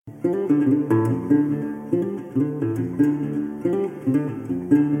Hello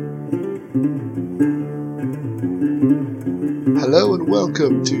and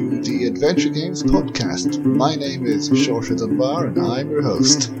welcome to the Adventure Games podcast. My name is Shorter Dunbar and I'm your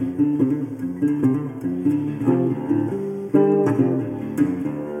host.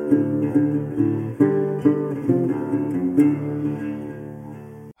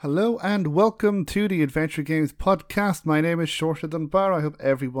 Hello and welcome to the Adventure Games podcast. My name is Shorter Dunbar. I hope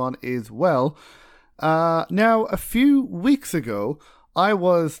everyone is well. Now, a few weeks ago, I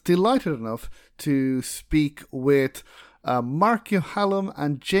was delighted enough to speak with Mark Yohalem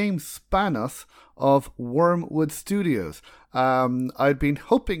and James Spanos of Wormwood Studios. I'd been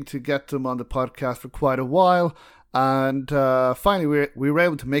hoping to get them on the podcast for quite a while, and finally we were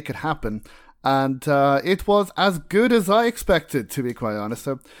able to make it happen. And it was as good as I expected, to be quite honest.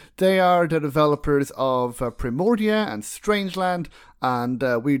 So they are the developers of Primordia and Strangeland, and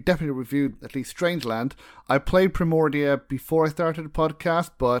we definitely reviewed at least Strangeland. I played Primordia before I started the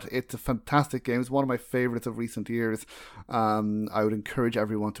podcast, but it's a fantastic game. It's one of my favourites of recent years. I would encourage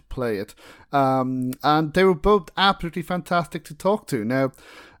everyone to play it. And they were both absolutely fantastic to talk to. Now,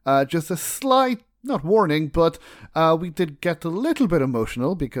 just a slight not warning, but we did get a little bit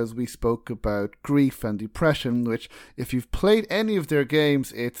emotional because we spoke about grief and depression, which if you've played any of their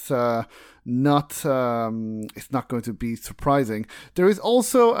games, it's not going to be surprising. There is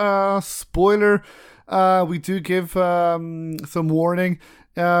also a spoiler. We do give some warning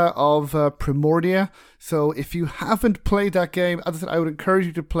of Primordia. So if you haven't played that game, as I said, I would encourage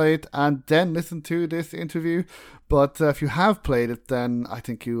you to play it and then listen to this interview. But if you have played it, then I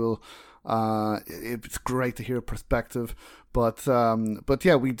think you will. It's great to hear a perspective, but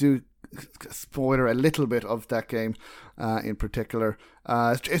yeah, we do spoiler a little bit of that game in particular.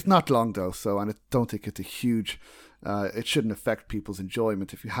 It's not long though, so, and I don't think it's a huge. It shouldn't affect people's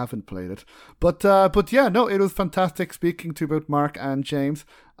enjoyment if you haven't played it. But yeah, no, it was fantastic speaking to both Mark and James,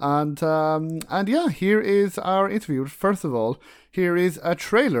 and yeah, here is our interview. First of all, here is a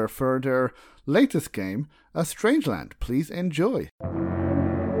trailer for their latest game, Strangeland. Please enjoy.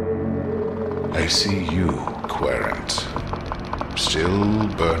 I see you, Querent, still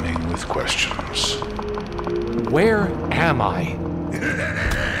burning with questions. Where am I?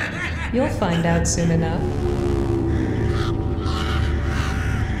 You'll find out soon enough.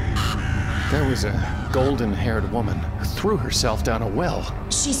 There was a golden-haired woman who threw herself down a well.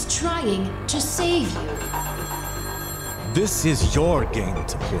 She's trying to save you. This is your game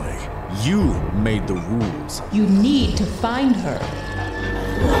to play. You made the rules. You need to find her.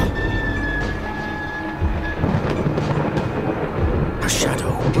 A shadow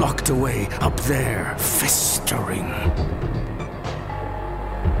locked away up there, festering.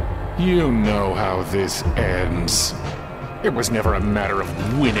 You know how this ends. It was never a matter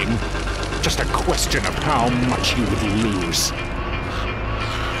of winning, just a question of how much you would lose.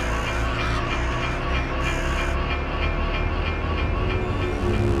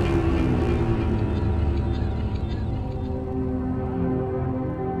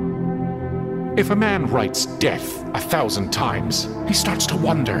 If a man writes death 1,000 times, he starts to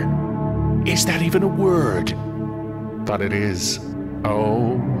wonder, is that even a word? But it is.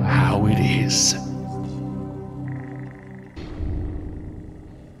 Oh, how it is.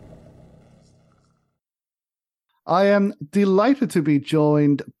 I am delighted to be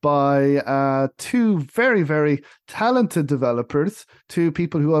joined by two very, very talented developers, two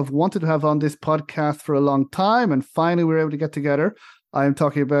people who I've wanted to have on this podcast for a long time, and finally we were able to get together. I am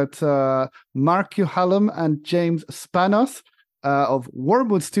talking about Mark Yohalem and James Spanos of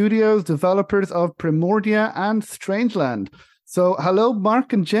Wormwood Studios, developers of Primordia and Strangeland. So, hello,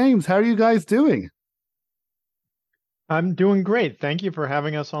 Mark and James. How are you guys doing? I'm doing great. Thank you for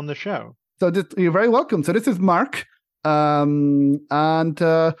having us on the show. So, you're very welcome. So, this is Mark, and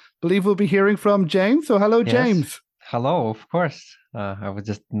believe we'll be hearing from James. So, hello, Yes. James. Hello, of course. I was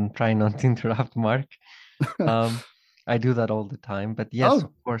just trying not to interrupt Mark. I do that all the time. But yes, of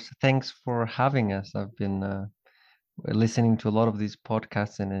course. Thanks for having us. I've been listening to a lot of these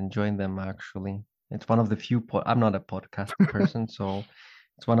podcasts and enjoying them, actually. It's one of the few... I'm not a podcast person, so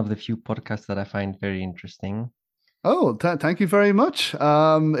it's one of the few podcasts that I find very interesting. Oh, thank you very much.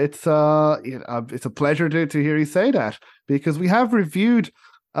 It's a pleasure to hear you say that, because we have reviewed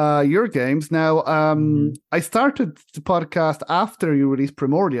your games. Now, I started the podcast after you released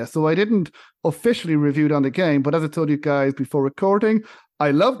Primordia, so I didn't officially review it on the game, but as I told you guys before recording, I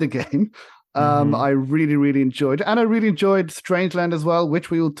love the game. I really, really enjoyed it, and I really enjoyed Strangeland as well, which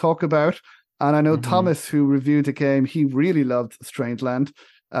we will talk about. And I know Thomas, who reviewed the game, he really loved Strangeland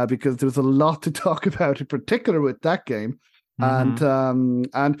because there's a lot to talk about, in particular with that game.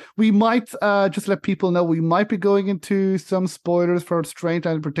 And we might just let people know, we might be going into some spoilers for Strange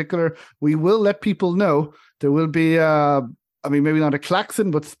Land in particular. We will let people know there will be maybe not a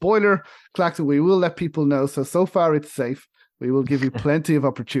klaxon, but spoiler klaxon. We will let people know. So far it's safe. We will give you plenty of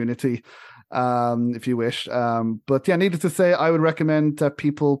opportunity if you wish. But yeah, needless to say, I would recommend that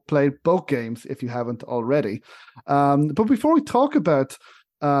people play both games if you haven't already. But before we talk about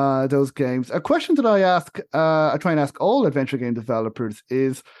those games, a question that I try and ask all adventure game developers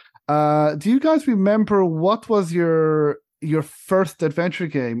is, do you guys remember what was your first adventure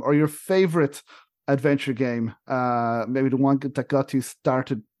game or your favorite adventure game? Maybe the one that got you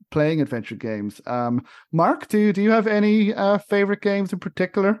started playing adventure games. Mark, do you have any favorite games in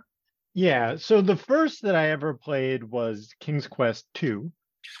particular? Yeah, so the first that I ever played was King's Quest II,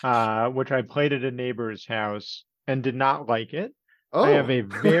 which I played at a neighbor's house and did not like it. Oh. I have a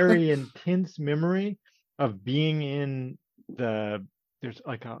very intense memory of being in there's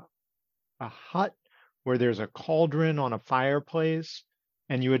like a hut where there's a cauldron on a fireplace,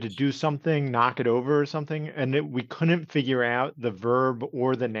 and you had to do something, knock it over or something, and we couldn't figure out the verb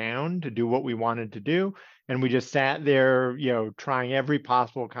or the noun to do what we wanted to do. And we just sat there, trying every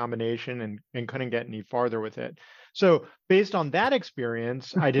possible combination and couldn't get any farther with it. So based on that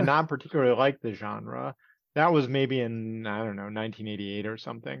experience, I did not particularly like the genre. That was maybe in, I don't know, 1988 or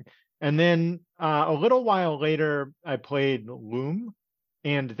something. And then a little while later, I played Loom,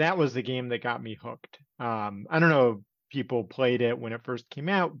 and that was the game that got me hooked. I don't know if people played it when it first came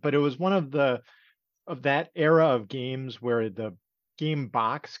out, but it was one of that era of games where the game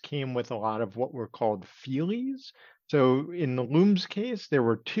box came with a lot of what were called feelies. So in the Loom's case, there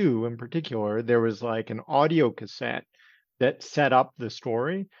were two in particular. There was like an audio cassette that set up the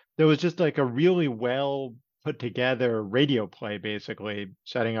story. There was just like a really well put together radio play, basically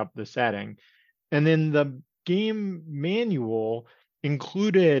setting up the setting. And then the game manual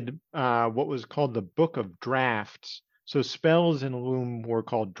included what was called the Book of Drafts. So spells in Loom were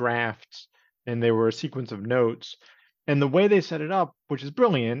called drafts, and they were a sequence of notes. And the way they set it up, which is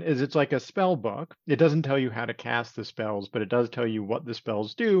brilliant, is it's like a spell book. It doesn't tell you how to cast the spells, but it does tell you what the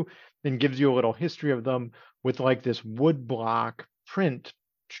spells do and gives you a little history of them with like this wood block print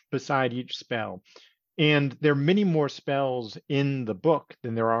beside each spell. And there are many more spells in the book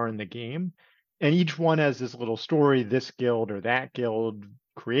than there are in the game. And each one has this little story, this guild or that guild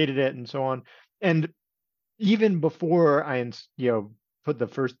created it and so on. And even before I put the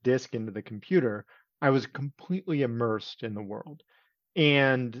first disc into the computer, I was completely immersed in the world.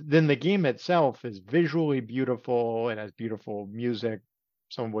 And then the game itself is visually beautiful. It has beautiful music,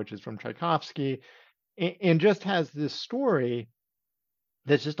 some of which is from Tchaikovsky, and just has this story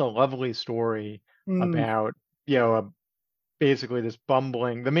that's just a lovely story about, basically this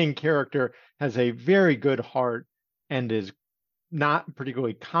bumbling. The main character has a very good heart and is not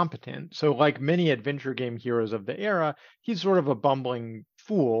particularly competent. So like many adventure game heroes of the era, he's sort of a bumbling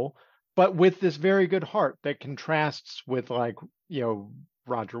fool, but with this very good heart that contrasts with like,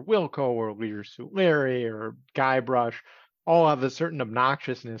 Roger Wilco or Leisure Suit Larry or Guybrush, all have a certain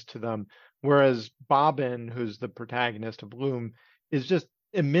obnoxiousness to them. Whereas Bobbin, who's the protagonist of Loom, is just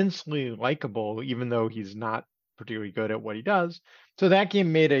immensely likable, even though he's not particularly good at what he does. So that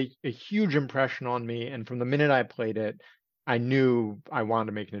game made a huge impression on me. And from the minute I played it, I knew I wanted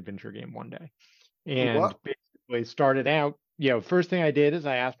to make an adventure game one day. And basically started out, first thing I did is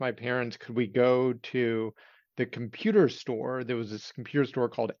I asked my parents, could we go to the computer store? There was this computer store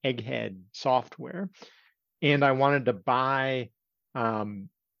called Egghead Software. And I wanted to buy a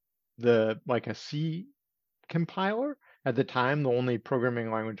C compiler. At the time, the only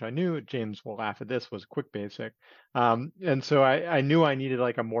programming language I knew, James will laugh at this, was QuickBasic. And so I knew I needed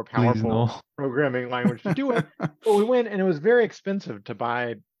like a more powerful programming language to do it. But we went, and it was very expensive to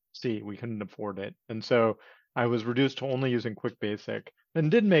buy C. We couldn't afford it. And so I was reduced to only using QuickBasic, and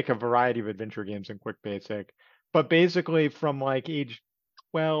did make a variety of adventure games in QuickBasic. But basically from like age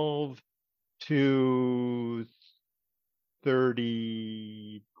 12 to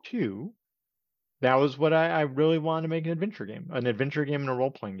 32, that was what I really wanted to make an adventure game and a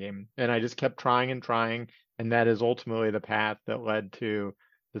role-playing game. And I just kept trying and trying. And that is ultimately the path that led to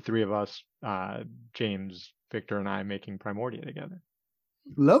the three of us, James, Victor, and I, making Primordia together.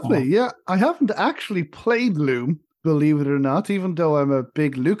 Lovely. Yeah, I haven't actually played Loom, believe it or not, even though I'm a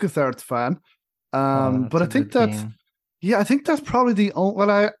big LucasArts fan. But I think I think that's probably the only, well,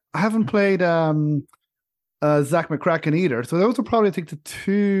 I haven't played Zach McCracken either. So those are probably, I think, the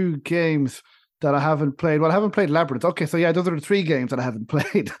two games that I haven't played. Well, I haven't played Labyrinth. Okay, so yeah, those are the three games that I haven't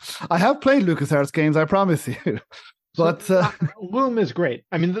played. I have played LucasArts games, I promise you. But Loom is great.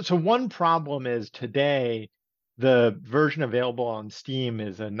 I mean, so one problem is today the version available on Steam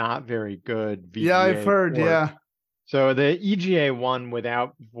is a not very good Yeah, I've VGA heard. port. Yeah. So the EGA one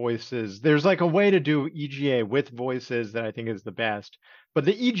without voices, there's like a way to do EGA with voices that I think is the best. But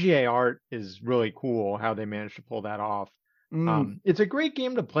the EGA art is really cool how they managed to pull that off. It's a great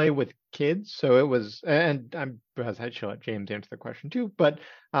game to play with kids. So it was, and I should let James answer the question too. But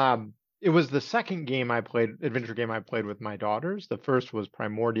it was the second adventure game I played with my daughters. The first was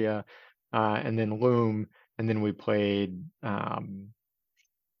Primordia, and then Loom, and then we played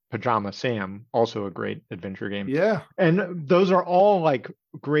Pajama Sam, also a great adventure game. Yeah. And those are all like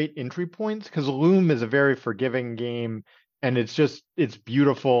great entry points because Loom is a very forgiving game and it's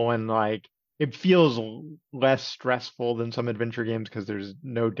beautiful and like it feels less stressful than some adventure games because there's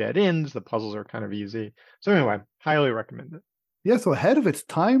no dead ends. The puzzles are kind of easy. So anyway, highly recommend it. Yeah, so ahead of its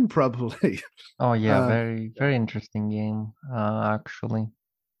time, probably. Oh yeah, very very interesting game. Actually,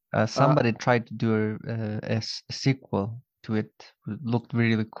 somebody tried to do a sequel to it. Looked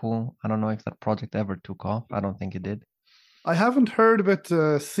really cool. I don't know if that project ever took off. I don't think it did. I haven't heard about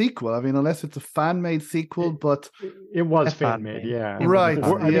the sequel. I mean, unless it's a fan-made sequel, but it was fan-made. yeah. Right.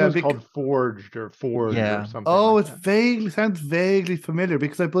 I think yeah, it was called Forged or Forged or something. Oh, like it sounds vaguely familiar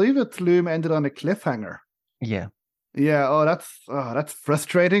because I believe its Loom ended on a cliffhanger. Yeah. Yeah. Oh, that's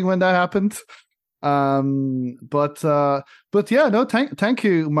frustrating when that happened. But yeah, no, thank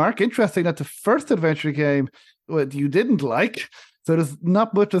you, Mark. Interesting that the first adventure game you didn't like. So there's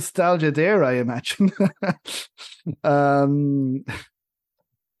not much nostalgia there, I imagine. Well,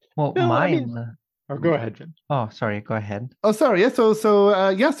 No, mine. go ahead, Jim. Oh, sorry. Go ahead. Oh, sorry. Yeah.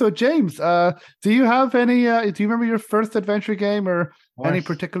 So James, do you have any? Do you remember your first adventure game or any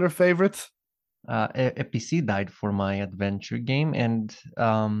particular favorites? A PC died for my adventure game, and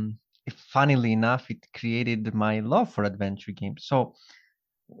funnily enough, it created my love for adventure games. So,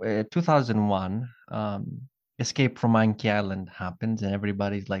 2001. Escape from Monkey Island happens, and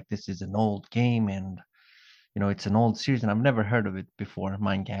everybody's like, "This is an old game, and it's an old series." And I've never heard of it before.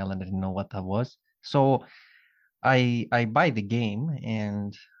 Monkey Island, I didn't know what that was. So I buy the game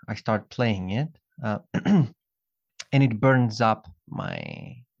and I start playing it, and it burns up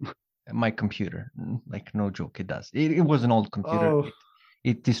my computer. Like no joke, it does. It was an old computer. Oh.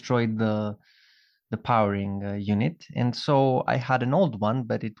 It destroyed the powering unit, and so I had an old one,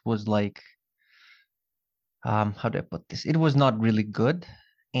 but it was like. How do I put this? It was not really good,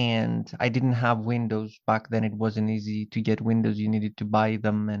 and I didn't have Windows back then. It wasn't easy to get Windows. You needed to buy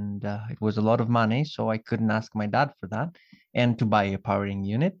them, and it was a lot of money, so I couldn't ask my dad for that and to buy a powering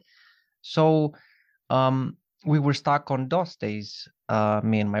unit. So we were stuck on DOS days,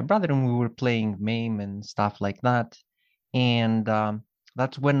 me and my brother, and we were playing MAME and stuff like that. And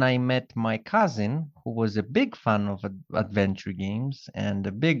that's when I met my cousin, who was a big fan of adventure games and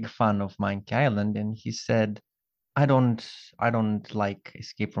a big fan of Monkey Island. And he said, I don't like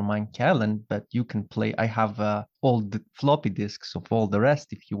Escape from Monkey Island, but you can play. I have all the floppy disks of all the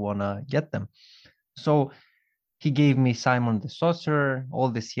rest if you want to get them. So he gave me Simon the Sorcerer, all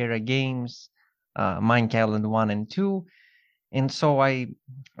the Sierra games, Monkey Island 1 and 2. And so I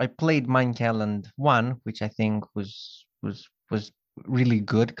played Monkey Island 1, which I think was really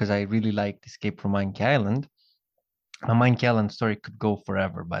good because I really liked Escape from Monkey Island. A Monkey Island story could go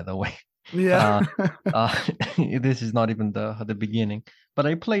forever, by the way. Yeah. This is not even the beginning. But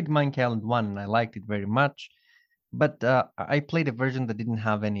I played Monkey Island 1 and I liked it very much. But I played a version that didn't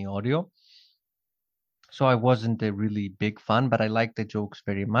have any audio. So I wasn't a really big fan, but I liked the jokes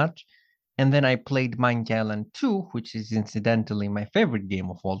very much. And then I played Monkey Island 2, which is incidentally my favorite game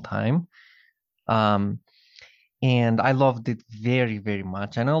of all time. And I loved it very, very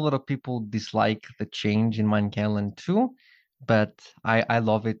much. I know a lot of people dislike the change in Monkey Island 2, but I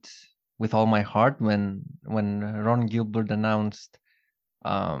love it with all my heart. When Ron Gilbert announced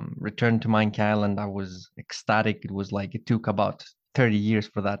Return to Monkey Island, I was ecstatic. It was like it took about 30 years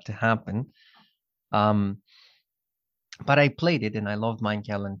for that to happen. But I played it and I loved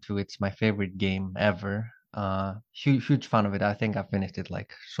Monkey Island 2. It's my favorite game ever. Huge fan of it. I think I finished it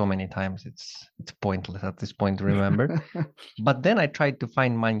like so many times. It's pointless at this point to remember. But then I tried to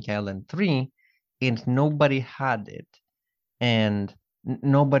find Monkey Island 3 and nobody had it. And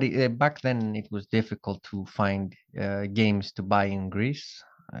nobody back then it was difficult to find games to buy in Greece.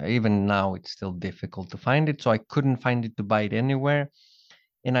 Even now it's still difficult to find it. So I couldn't find it to buy it anywhere.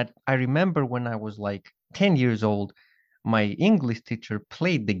 And I remember when I was like 10 years old, my English teacher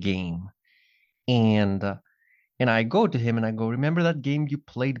played the game. And I go to him and I go, remember that game you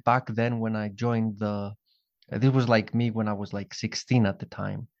played back then when I joined this was like me when I was like 16 at the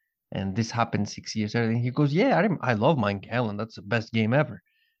time. And this happened 6 years earlier. And he goes, yeah, I love Monkey Island. That's the best game ever.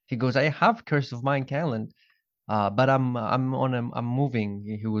 He goes, I have Curse of Monkey Island. But I'm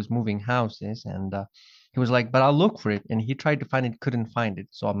moving. He was moving houses, and he was like, "But I'll look for it." And he tried to find it, couldn't find it.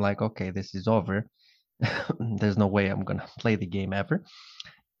 So I'm like, "Okay, this is over. There's no way I'm gonna play the game ever."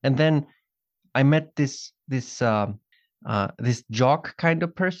 And then I met this jock kind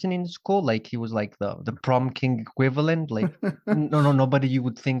of person in school. Like he was like the prom king equivalent. Like nobody you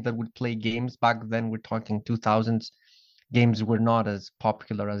would think that would play games back then. We're talking 2000s. Games were not as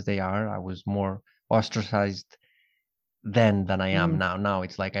popular as they are. I was more ostracized then than I am now. Now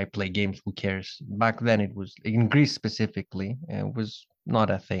it's like I play games, who cares? Back then it was, in Greece specifically, it was not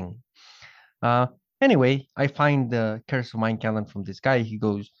a thing. Uh, anyway, I find the Curse of Mine Island from this guy. He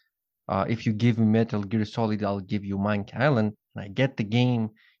goes, if you give me Metal Gear Solid, I'll give you Mine Island. And I get the game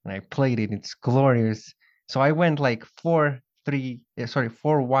and I played it. It's glorious. So I went like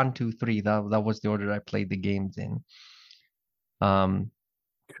 4-1-2-3. That was the order I played the games in. Cool.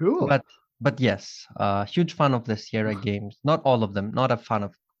 But yes, huge fan of the Sierra games. Not all of them. Not a fan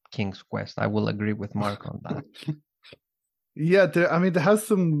of King's Quest. I will agree with Mark on that. Yeah, there has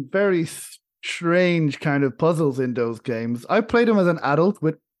some very strange kind of puzzles in those games. I played them as an adult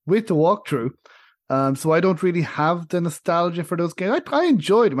with the walkthrough, so I don't really have the nostalgia for those games. I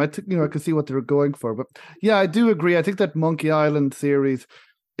enjoyed them. I could see what they were going for. But yeah, I do agree. I think that Monkey Island series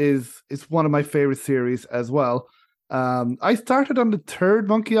is one of my favorite series as well. I started on the third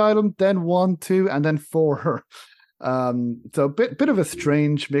Monkey Island, then 1, 2, and then 4. So a bit of a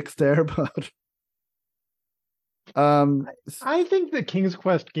strange mix there, but I think the King's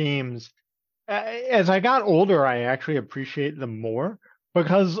Quest games, as I got older, I actually appreciate them more,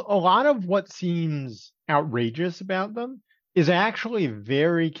 because a lot of what seems outrageous about them is actually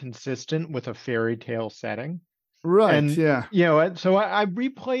very consistent with a fairy tale setting. Right, and, yeah. So I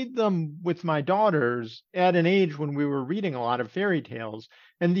replayed them with my daughters at an age when we were reading a lot of fairy tales.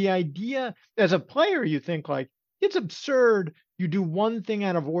 And the idea, as a player, you think like, it's absurd. You do one thing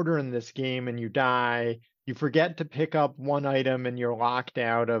out of order in this game and you die. You forget to pick up one item and you're locked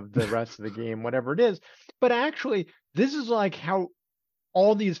out of the rest of the game, whatever it is. But actually, this is like how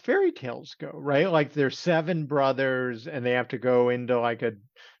all these fairy tales go, right? Like there's 7 brothers and they have to go into like a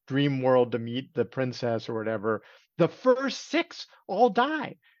dream world to meet the princess or whatever. The first 6 all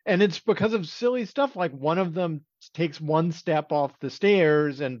die. And it's because of silly stuff. Like one of them takes one step off the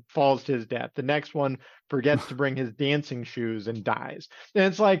stairs and falls to his death. The next one forgets to bring his dancing shoes and dies. And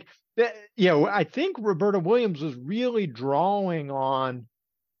it's like, I think Roberta Williams was really drawing on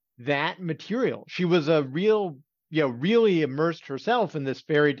that material. She was a really immersed herself in this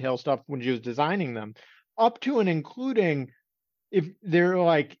fairy tale stuff when she was designing them, up to and including, if they're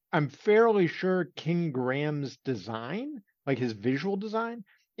like, I'm fairly sure King Graham's design, like his visual design,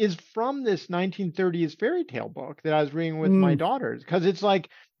 is from this 1930s fairy tale book that I was reading with my daughters. Because it's like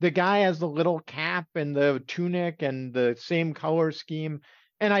the guy has the little cap and the tunic and the same color scheme.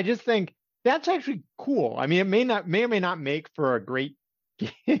 And I just think that's actually cool. I mean, it may or may not make for a great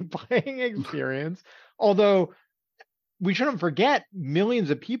game playing experience, although we shouldn't forget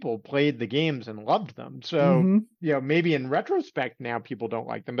millions of people played the games and loved them. So, maybe in retrospect now people don't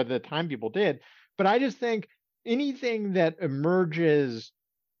like them, but at the time people did. But I just think anything that emerges,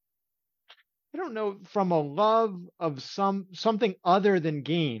 I don't know, from a love of something other than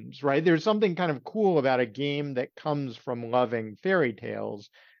games, right? There's something kind of cool about a game that comes from loving fairy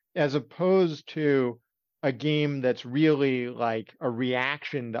tales, as opposed to a game that's really like a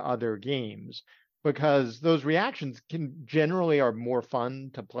reaction to other games. Because those reactions generally are more fun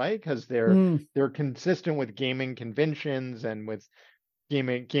to play because they're consistent with gaming conventions and with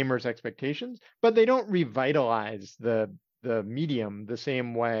gamers' expectations, but they don't revitalize the medium the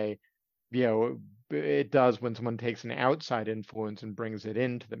same way it does when someone takes an outside influence and brings it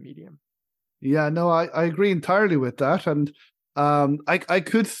into the medium. Yeah, no, I agree entirely with that, and I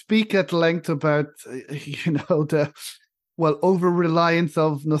could speak at length about the over-reliance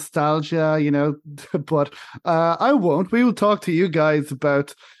of nostalgia, but I won't. We will talk to you guys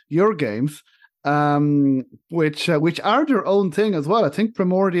about your games, which are their own thing as well. I think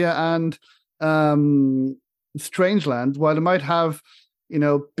Primordia and Strangeland, while it might have,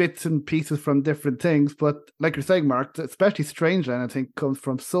 bits and pieces from different things, but like you're saying, Mark, especially Strangeland, I think comes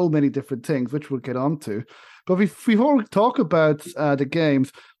from so many different things, which we'll get onto. But before we talk about the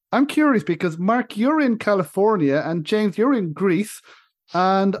games, I'm curious because, Mark, you're in California and James, you're in Greece.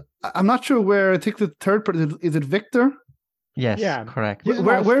 And I'm not sure where, I think the third person, is it Victor? Yes, correct.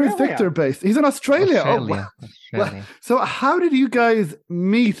 Where is Victor based? He's in Australia. Australia. Well, so how did you guys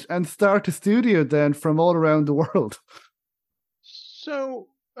meet and start a studio then from all around the world? So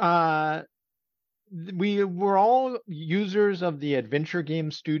we were all users of the Adventure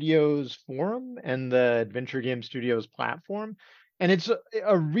Game Studios forum and the Adventure Game Studios platform. And it's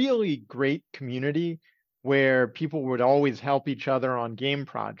a really great community where people would always help each other on game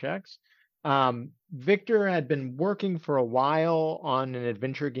projects. Victor had been working for a while on an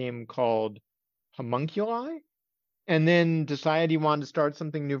adventure game called Homunculi, and then decided he wanted to start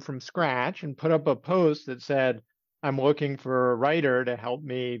something new from scratch and put up a post that said, I'm looking for a writer to help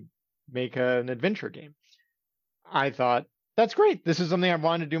me make an adventure game. I thought, that's great. This is something I've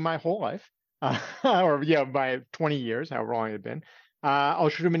wanted to do my whole life, or my 20 years, however long it had been. I'll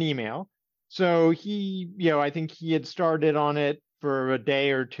shoot him an email. So he, I think he had started on it for a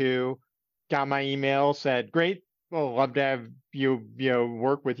day or two, got my email, said, great, well, love to have you,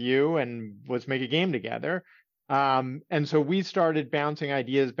 work with you, and let's make a game together. And so we started bouncing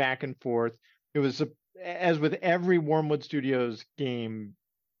ideas back and forth. It was, as with every Wormwood Studios game,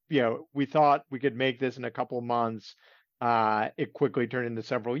 we thought we could make this in a couple months. It quickly turned into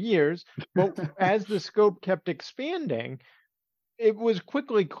several years. But as the scope kept expanding, it was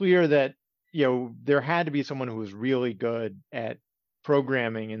quickly clear that, there had to be someone who was really good at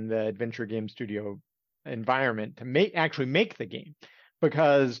programming in the adventure game studio environment to actually make the game.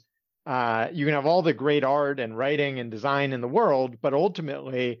 Because you can have all the great art and writing and design in the world, but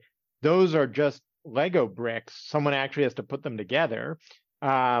ultimately those are just Lego bricks. Someone actually has to put them together.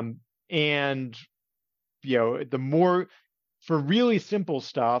 And the more, for really simple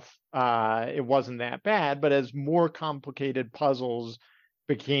stuff, it wasn't that bad, but as more complicated puzzles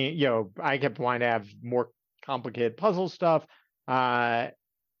became, I kept wanting to have more complicated puzzle stuff.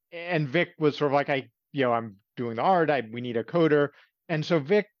 And Vic was sort of like, I'm doing the art, we need a coder. And so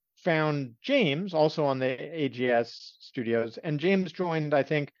Vic found James also on the AGS studios, and James joined, I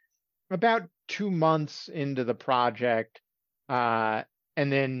think, about 2 months into the project.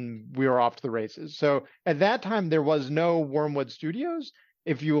 And then we were off to the races. So at that time, there was no Wormwood Studios.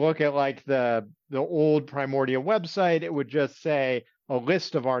 If you look at like the old Primordia website, it would just say a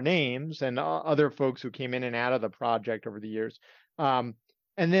list of our names and other folks who came in and out of the project over the years. And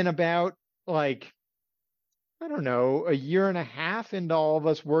then about like, I don't know, a year and a half into all of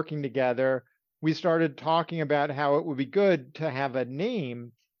us working together, we started talking about how it would be good to have a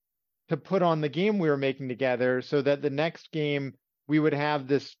name to put on the game we were making together, so that the next game we would have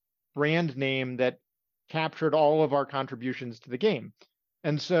this brand name that captured all of our contributions to the game.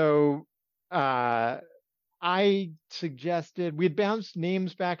 And so I suggested, we'd bounced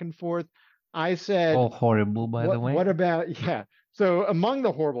names back and forth. I said, all horrible, by the way. What about, so among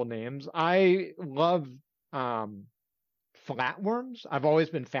the horrible names, I love flatworms. I've always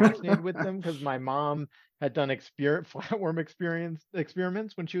been fascinated with them because my mom had done flatworm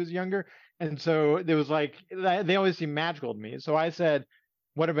experiments when she was younger. And so there was like, they always seemed magical to me. So I said,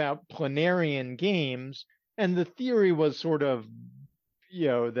 what about planarian games? And the theory was sort of,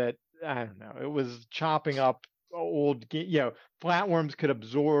 that, I don't know, it was chopping up old, flatworms could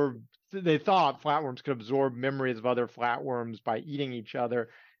absorb, they thought flatworms could absorb memories of other flatworms by eating each other.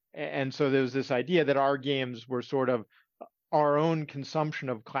 And so there was this idea that our games were sort of our own consumption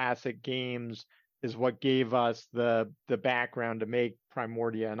of classic games is what gave us the background to make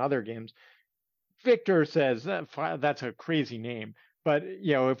Primordia and other games. Victor says that's a crazy name, but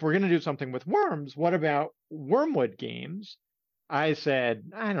if we're going to do something with worms, what about Wormwood Games? I said,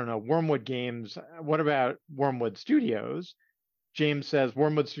 I don't know, Wormwood Games. What about Wormwood Studios? James says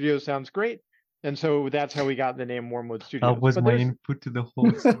Wormwood Studios sounds great. And so that's how we got the name Wormwood Studios. That was my input to the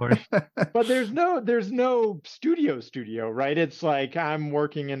whole story. But there's no studio, right? It's like I'm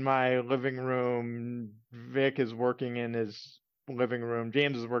working in my living room, Vic is working in his living room,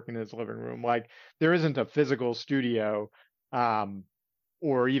 James is working in his living room. Like there isn't a physical studio,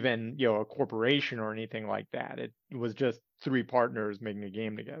 or even a corporation or anything like that. It was just 3 partners making a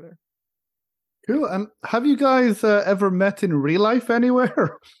game together. Cool. And have you guys ever met in real life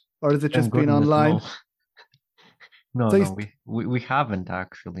anywhere? Or has it just been online? No, we haven't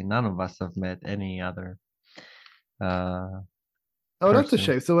actually. None of us have met any other. Oh, that's a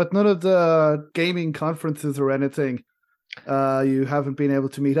shame. So at none of the gaming conferences or anything, you haven't been able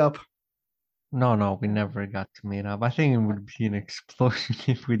to meet up? No, we never got to meet up. I think it would be an explosion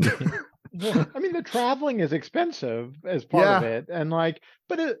if we did. I mean, the traveling is expensive as part of it, and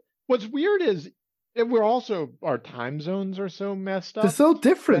what's weird is we're also, our time zones are so messed up. They're so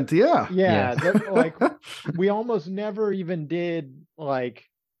different, that, we almost never even did like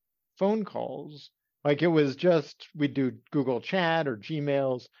phone calls. Like it was just, we'd do Google Chat or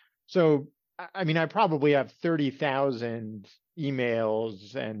Gmails. So, I mean, I probably have 30,000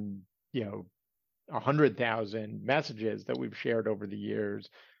 emails and, 100,000 messages that we've shared over the years.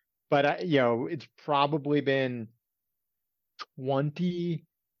 but it's probably been 20,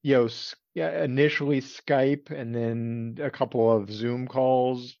 initially Skype and then a couple of Zoom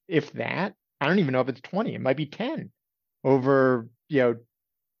calls, if that. I don't even know if it's 20. It might be 10 over,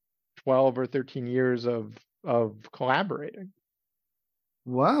 12 or 13 years of collaborating.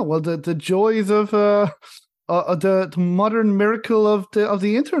 Wow. Well, the joys of the modern miracle of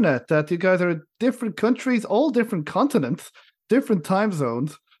the internet, that you guys are in different countries, all different continents, different time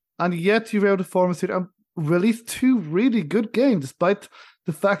zones, and yet you're able to form a studio and release two really good games despite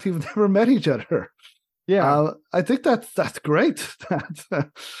the fact you've never met each other. Yeah. I think that's great.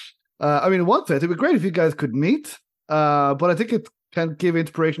 I mean, in one sense, it'd be great if you guys could meet, but I think it can give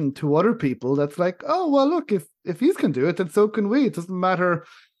inspiration to other people. That's like, oh well, look, if he can do it, then so can we. It doesn't matter,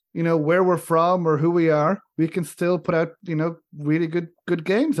 where we're from or who we are. We can still put out, really good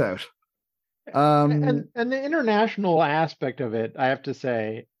games out. And the international aspect of it, I have to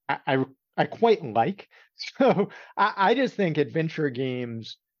say, I quite like. So I just think adventure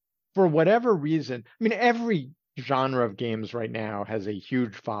games, for whatever reason, I mean, every genre of games right now has a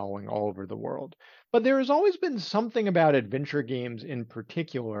huge following all over the world. But there has always been something about adventure games in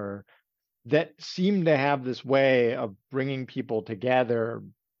particular that seem to have this way of bringing people together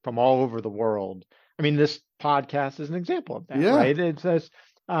from all over the world. I mean, this podcast is an example of that, Yeah. right? It says,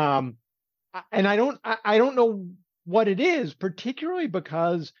 and I don't know what it is, particularly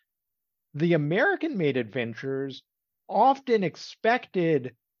because the American-made adventures often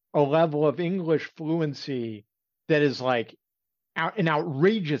expected a level of English fluency that is like an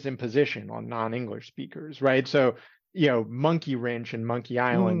outrageous imposition on non-English speakers, right? So, Monkey Wrench and Monkey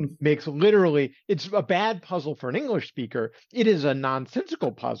Island makes literally, it's a bad puzzle for an English speaker. It is a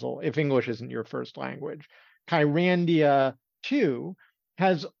nonsensical puzzle if English isn't your first language. Kyrandia 2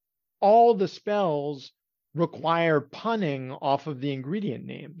 has all the spells require punning off of the ingredient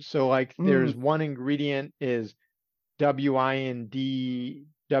names. So like there's one ingredient is WINDWOOF,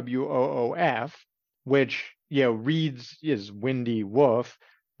 which reads is windy woof,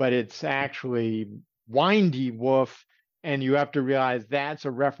 but it's actually windy woof, and you have to realize that's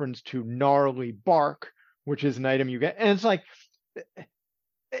a reference to gnarly bark, which is an item you get. And it's like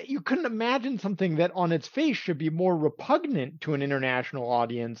you couldn't imagine something that on its face should be more repugnant to an international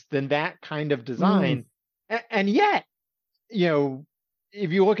audience than that kind of design. And yet,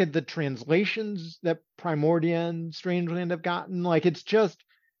 if you look at the translations that Primordia and Strangeland have gotten, like it's just,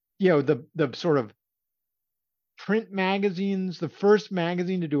 the sort of print magazines. The first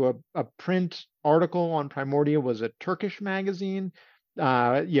magazine to do a print article on Primordia was a Turkish magazine,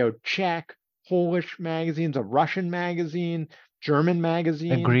 Czech, Polish magazines, a Russian magazine, German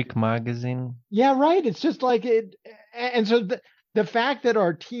magazine, a Greek magazine. Yeah, right. It's just like it. And so the fact that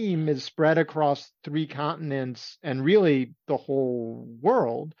our team is spread across 3 continents and really the whole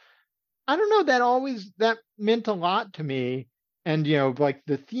world, I don't know, that meant a lot to me. And, like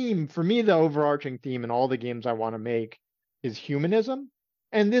the theme for me, the overarching theme in all the games I want to make is humanism.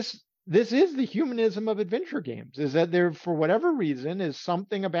 And this is the humanism of adventure games, is that there, for whatever reason, is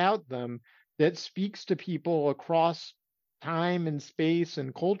something about them that speaks to people across time and space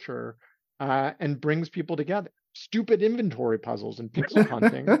and culture, and brings people together. Stupid inventory puzzles and pixel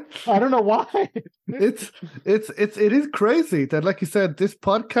hunting. I don't know why. It is crazy that, like you said, this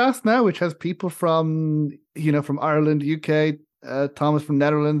podcast now, which has people from from Ireland, UK, Thomas from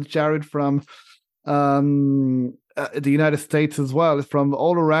Netherlands, Jared from the United States as well, is from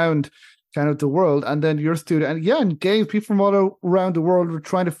all around kind of the world, and then your studio, and games, people from all around the world were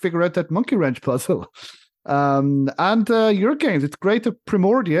trying to figure out that monkey wrench puzzle. And your games, it's great that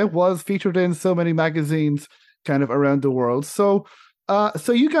Primordia was featured in so many magazines kind of around the world. So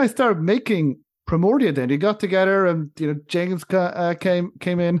you guys started making Primordia then. You got together and James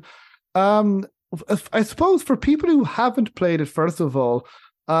came in. I suppose for people who haven't played it, first of all,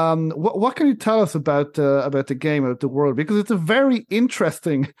 what can you tell us about the game, about the world? Because it's a very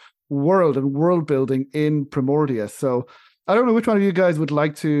interesting world and world building in Primordia. So I don't know which one of you guys would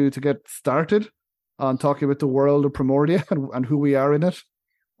like to get started on talking about the world of Primordia and who we are in it.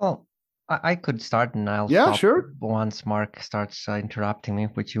 Well, I could start, and I'll stop sure. Once Mark starts interrupting me,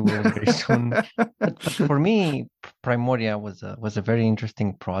 which you will very soon. But for me, Primordia was a very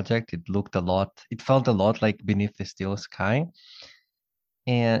interesting project. It felt a lot like Beneath the Steel Sky,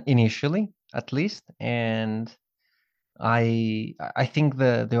 and initially, at least. And I think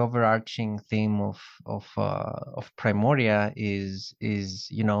the overarching theme of Primordia is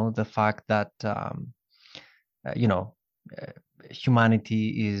the fact that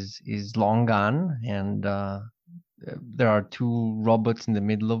humanity is long gone, and there are 2 robots in the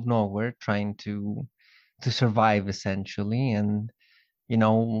middle of nowhere trying to survive, essentially. And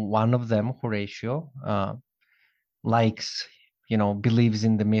one of them, Horatio, likes, believes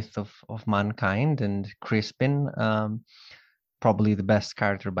in the myth of mankind, and Crispin, probably the best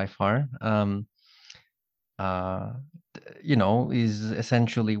character by far, is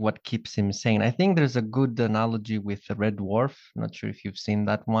essentially what keeps him sane. I think there's a good analogy with the Red Dwarf. Not sure if you've seen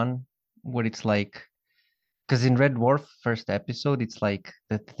that one, where it's like, because in Red Dwarf first episode, it's like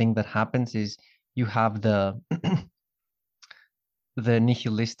the thing that happens is you have the the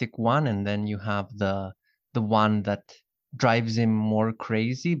nihilistic one, and then you have the one that drives him more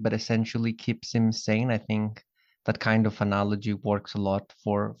crazy, but essentially keeps him sane. I think that kind of analogy works a lot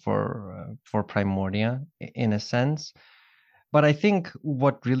for Primordia in a sense. But I think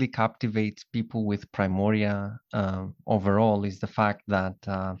what really captivates people with Primordia overall is the fact that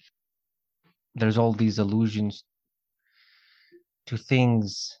there's all these allusions to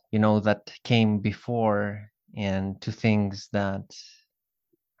things, that came before, and to things that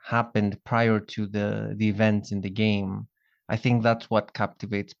happened prior to the events in the game. I think that's what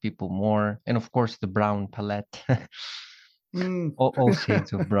captivates people more. And of course, the brown palette, all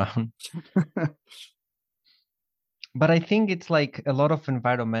shades of brown. But I think it's like a lot of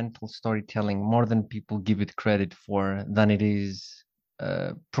environmental storytelling, more than people give it credit for, than it is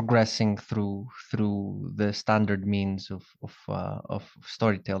progressing through the standard means of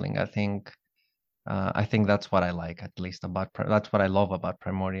storytelling. I think that's what I like, at least about that's what I love about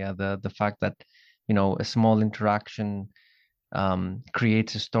Primoria. The fact that a small interaction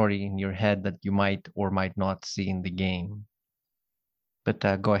creates a story in your head that you might or might not see in the game.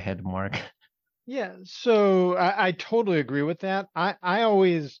 But go ahead, Mark. Yeah, so I totally agree with that. I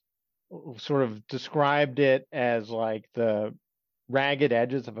always sort of described it as like the ragged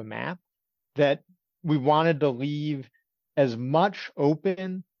edges of a map, that we wanted to leave as much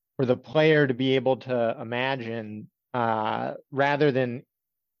open for the player to be able to imagine, rather than,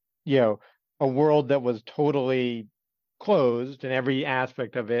 a world that was totally closed and every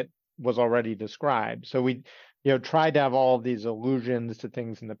aspect of it was already described. So we, tried to have all of these allusions to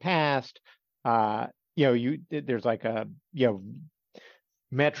things in the past. There's like a,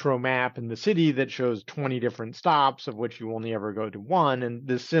 metro map in the city that shows 20 different stops, of which you only ever go to one, and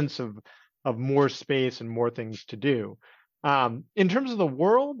this sense of more space and more things to do. In terms of the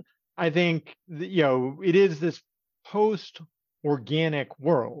world, I think it is this post organic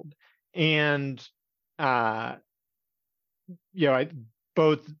world, and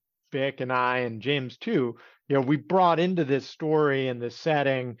both Vic and I and James too, we brought into this story and this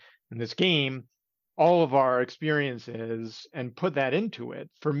setting and this game all of our experiences and put that into it.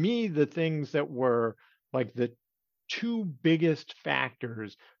 For me, the things that were like the two biggest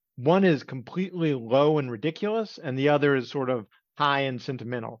factors, one is completely low and ridiculous, and the other is sort of high and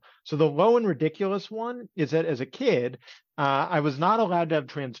sentimental. So the low and ridiculous one is that as a kid, I was not allowed to have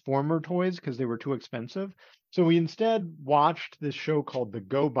Transformer toys because they were too expensive. So we instead watched this show called the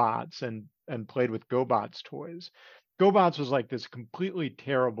GoBots and played with GoBots toys. GoBots was like this completely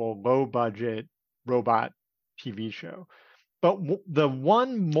terrible, low budget robot TV show. But the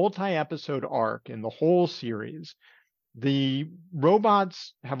one multi-episode arc in the whole series, the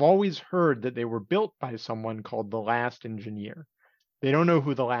robots have always heard that they were built by someone called the Last Engineer. They don't know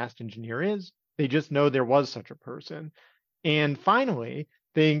who the Last Engineer is. They just know there was such a person. And finally,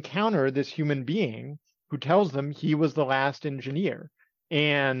 they encounter this human being who tells them he was the last engineer.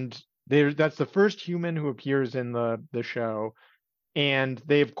 And that's the first human who appears in the show. And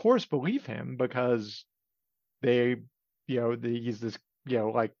they, of course, believe him because he's this,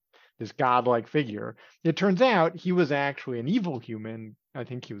 like this godlike figure. It turns out he was actually an evil human. I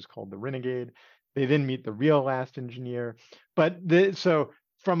think he was called the Renegade. They then meet the real Last Engineer. But so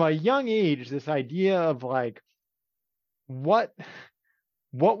from a young age, this idea of like, what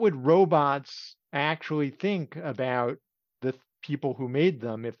would robots actually think about the people who made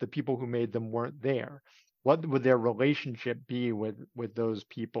them if the people who made them weren't there? What would their relationship be with those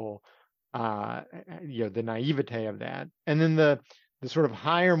people? The naivete of that. And then the sort of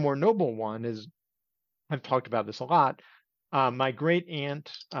higher, more noble one is, I've talked about this a lot. My great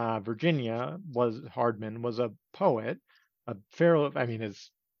aunt, Virginia Hardman was a poet, a fairly,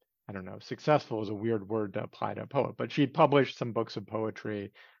 I don't know, successful is a weird word to apply to a poet, but she'd published some books of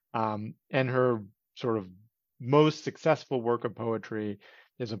poetry. And her sort of most successful work of poetry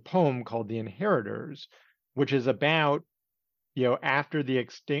is a poem called The Inheritors, which is about, after the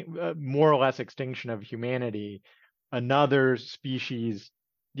more or less extinction of humanity, another species,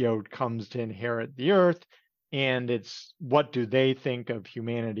 comes to inherit the earth. And it's, what do they think of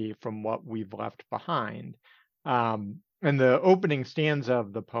humanity from what we've left behind? And the opening stanza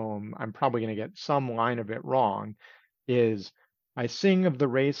of the poem, I'm probably going to get some line of it wrong, is, I sing of the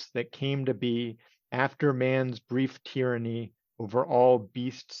race that came to be after man's brief tyranny over all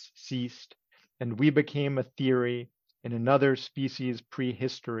beasts ceased, and we became a theory in another species'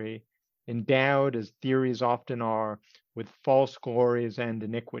 prehistory, endowed, as theories often are, with false glories and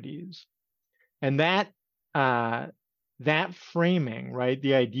iniquities. And uh, that framing, right,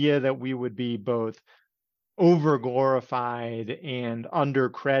 the idea that we would be both over glorified and under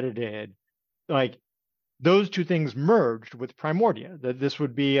credited, like those two things merged with Primordia, that this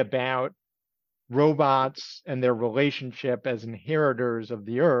would be about robots and their relationship as inheritors of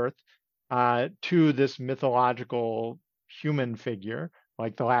the earth to this mythological human figure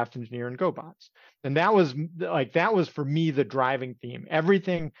like the last engineer and GoBots. And that was for me the driving theme.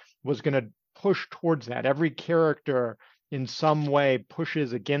 Everything was going to push towards that. Every character in some way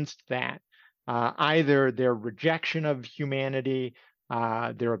pushes against that. Either their rejection of humanity,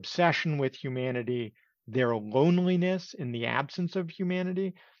 their obsession with humanity, their loneliness in the absence of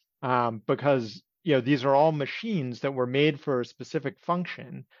humanity, because these are all machines that were made for a specific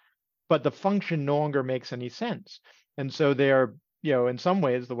function, but the function no longer makes any sense. And so they're, in some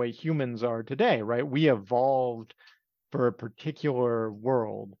ways, the way humans are today, right? We evolved for a particular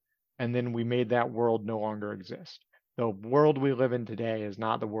world, and then we made that world no longer exist. The world we live in today is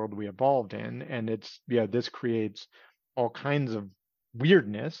not the world we evolved in, and this creates all kinds of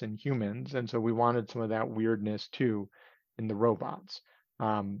weirdness in humans, and so we wanted some of that weirdness too in the robots.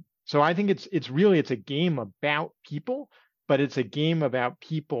 So I think it's a game about people, but it's a game about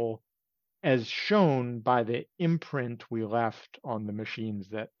people as shown by the imprint we left on the machines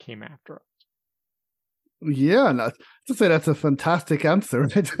that came after us. Yeah, no, to say that's a fantastic answer.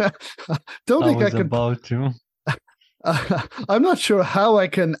 Don't think I can. About to. I'm not sure how I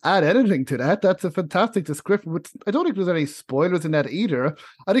can add anything to that. That's a fantastic description. But I don't think there's any spoilers in that either.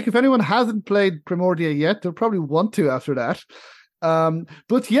 I think if anyone hasn't played Primordia yet, they'll probably want to after that.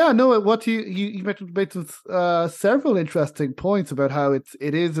 But yeah, no, what you mentioned several interesting points about how it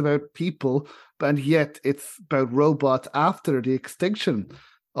is about people, and yet it's about robots after the extinction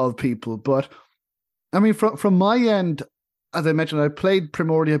of people. But I mean, from my end, as I mentioned, I played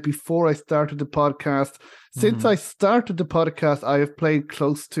Primordia before I started the podcast. Since I started the podcast, I have played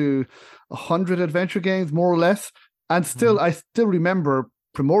close to 100 adventure games, more or less, and I still remember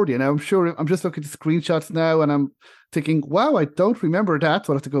Primordia. Now, I'm just looking at the screenshots now, and I'm thinking, wow, I don't remember that,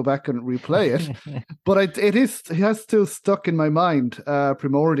 so I'll have to go back and replay it. But it has still stuck in my mind,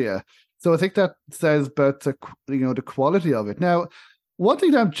 Primordia. So I think that says about the quality of it. Now, one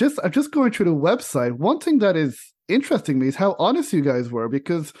thing that I'm just going through the website. One thing that is interesting me is how honest you guys were,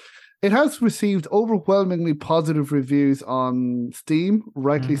 because it has received overwhelmingly positive reviews on Steam,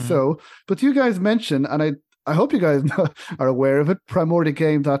 rightly so. But you guys mentioned, and I hope you guys are aware of it,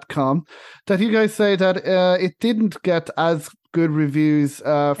 primordiagame.com, that you guys say that it didn't get as good reviews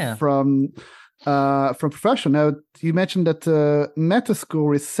from professional. Now, you mentioned that the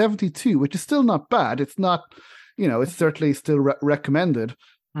Metascore is 72, which is still not bad. It's not, it's certainly still recommended.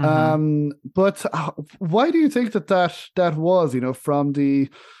 But why do you think that was, from the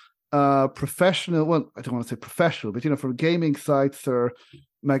professional, well, I don't want to say professional, but from gaming sites or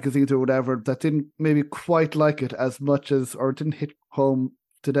magazines or whatever, that didn't maybe quite like it as much as, or didn't hit home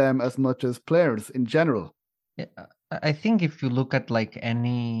to them as much as players in general? Yeah, I think if you look at like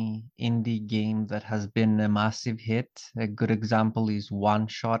any indie game that has been a massive hit, a good example is One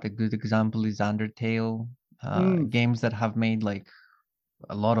Shot, a good example is Undertale, games that have made like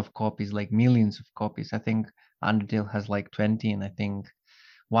a lot of copies, like millions of copies. I think Undertale has like 20, and I think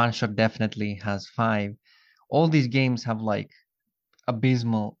One Shot definitely has 5. All these games have like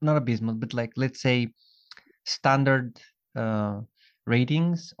not abysmal, but like, let's say, standard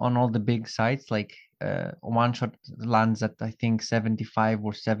ratings on all the big sites. Like One Shot lands at, I think, 75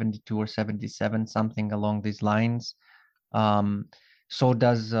 or 72 or 77, something along these lines. So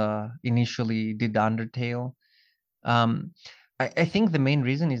does initially did Undertale. I think the main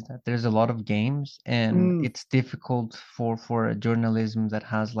reason is that there's a lot of games, and it's difficult for a journalism that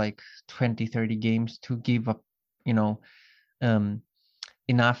has like 20, 30 games to give up,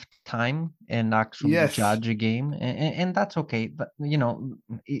 enough time and actually judge a game. And that's okay. But,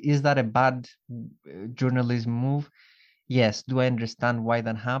 is that a bad journalism move? Yes. Do I understand why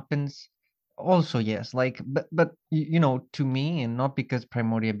that happens? Also, yes. Like, but to me, and not because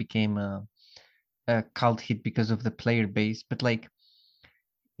Primordia became a cult hit because of the player base, but like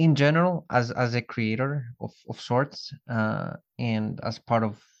in general, as a creator of sorts, and as part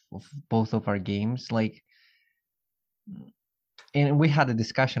of both of our games, like, and we had a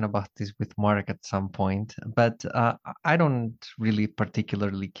discussion about this with Mark at some point, but I don't really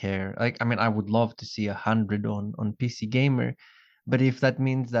particularly care. Like, I mean, I would love to see 100 on PC Gamer, But if that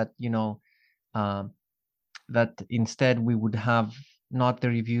means that, that instead we would have not the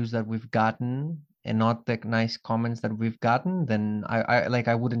reviews that we've gotten and not the nice comments that we've gotten, then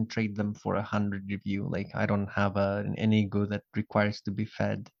I wouldn't trade them for 100 review. Like, I don't have an ego that requires to be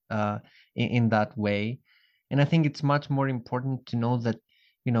fed in that way. And I think it's much more important to know that,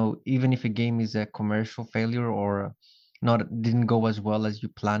 even if a game is a commercial failure or didn't go as well as you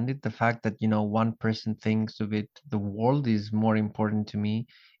planned it, the fact that, one person thinks of it, the world is more important to me.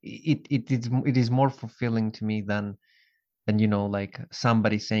 It is more fulfilling to me than like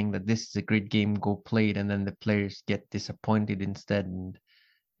somebody saying that this is a great game, go play it, and then the players get disappointed instead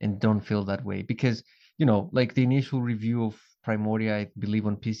and don't feel that way. Because like the initial review of Primordia, I believe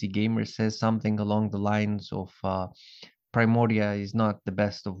on PC Gamer, says something along the lines of Primordia is not the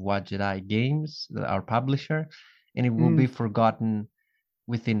best of Wajidai Games, our publisher, and it will be forgotten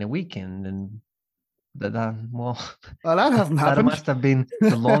within a weekend. And well, that hasn't that happened. must have been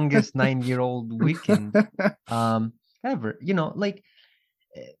the longest 9-year-old weekend ever. Like,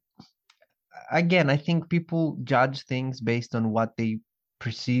 again, I think people judge things based on what they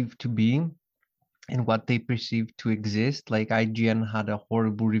perceive to be and what they perceive to exist. Like, IGN had a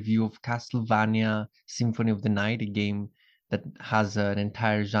horrible review of Castlevania Symphony of the Night, a game that has an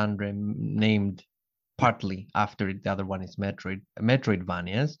entire genre named partly after it. The other one is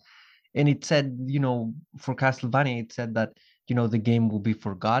Metroidvanias. And it said, for Castlevania, it said that, the game will be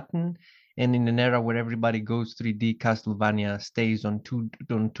forgotten. And in an era where everybody goes 3D, Castlevania stays on two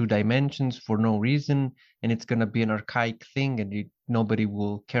dimensions for no reason, and it's gonna be an archaic thing, and nobody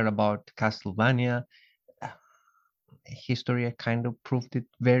will care about Castlevania. History kind of proved it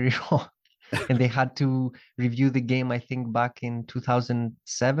very wrong. And they had to review the game, I think, back in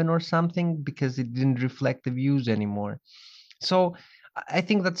 2007 or something, because it didn't reflect the views anymore. So I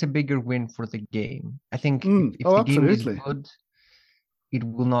think that's a bigger win for the game. I think if the game is good, it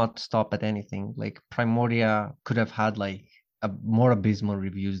will not stop at anything. Like, Primordia could have had like more abysmal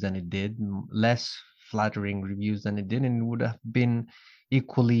reviews than it did, less flattering reviews than it did, and it would have been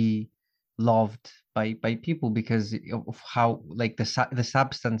equally loved by people because of how, like, the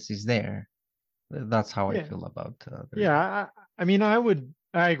substance is there. That's how I feel about I mean, I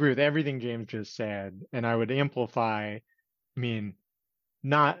agree with everything James just said, and I would amplify. I mean,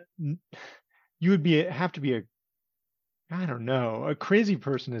 you would have to be I don't know, a crazy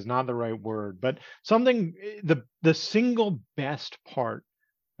person is not the right word, but the single best part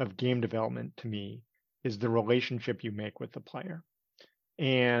of game development to me is the relationship you make with the player.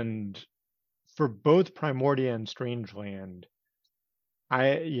 And for both Primordia and Strangeland,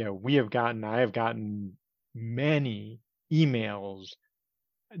 I have gotten many emails,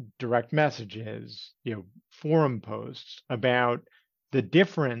 direct messages, forum posts about the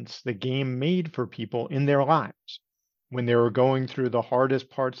difference the game made for people in their lives when they were going through the hardest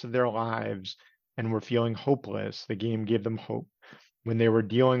parts of their lives and were feeling hopeless. The game gave them hope. When they were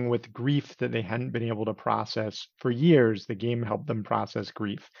dealing with grief that they hadn't been able to process for years, the game helped them process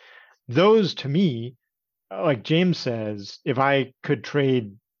grief. Those, to me, like James says, if I could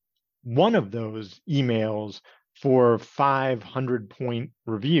trade one of those emails for 500-point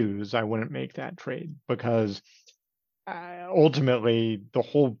reviews, I wouldn't make that trade, because ultimately the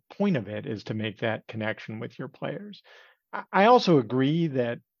whole point of it is to make that connection with your players. I also agree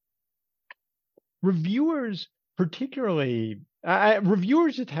that reviewers, particularly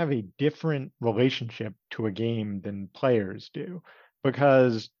reviewers, that have a different relationship to a game than players do,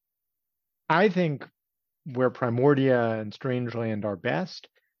 because I think where Primordia and Strangeland are best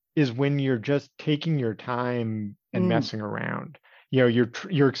is when you're just taking your time and messing around.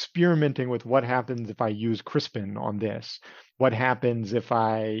 You're experimenting with what happens if I use Crispin on this. What happens if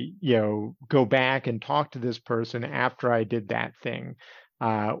I, go back and talk to this person after I did that thing?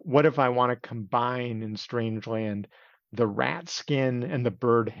 What if I want to combine in Strangeland the rat skin and the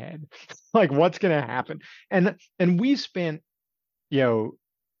bird head? Like, what's going to happen? And we spent, James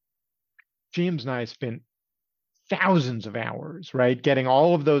and I spent thousands of hours, right, getting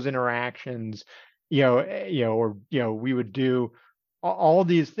all of those interactions, we would do all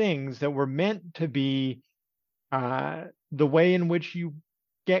these things that were meant to be the way in which you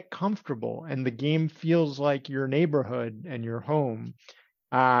get comfortable and the game feels like your neighborhood and your home.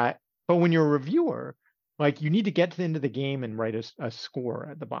 But when you're a reviewer, like, you need to get to the end of the game and write a score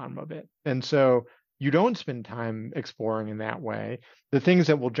at the bottom of it. And so you don't spend time exploring in that way. The things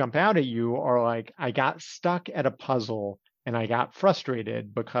that will jump out at you are like, I got stuck at a puzzle and I got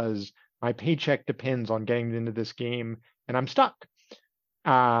frustrated because my paycheck depends on getting into this game and I'm stuck.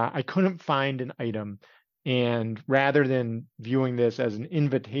 I couldn't find an item. And rather than viewing this as an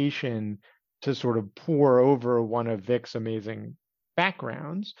invitation to sort of pour over one of Vic's amazing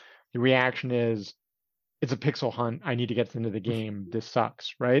backgrounds, the reaction is, it's a pixel hunt. I need to get into the game. This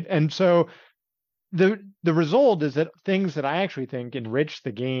sucks, right? And so the result is that things that I actually think enrich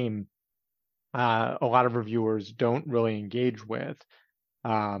the game, a lot of reviewers don't really engage with.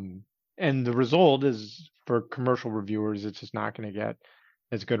 And the result is, for commercial reviewers, it's just not going to get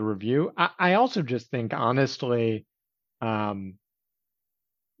as good a review. I also just think, honestly,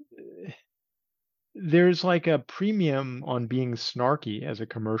 there's like a premium on being snarky as a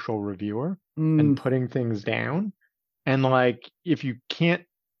commercial reviewer and putting things down. And like, if you can't,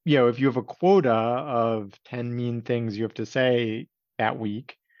 if you have a quota of 10 mean things you have to say that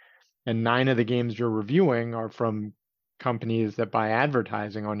week, and 9 of the games you're reviewing are from companies that buy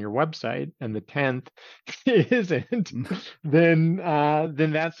advertising on your website, and the 10th isn't, then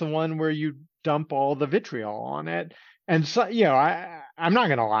that's the one where you dump all the vitriol on it. And so, I'm not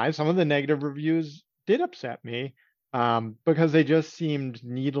gonna lie, some of the negative reviews did upset me, because they just seemed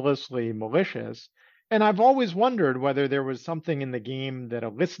needlessly malicious. And I've always wondered whether there was something in the game that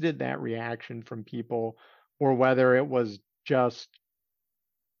elicited that reaction from people, or whether it was just,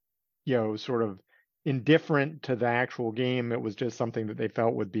 sort of indifferent to the actual game. It was just something that they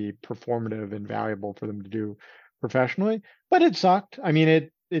felt would be performative and valuable for them to do professionally. But it sucked. I mean,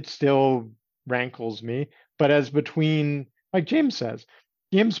 it still rankles me. But as between, like James says,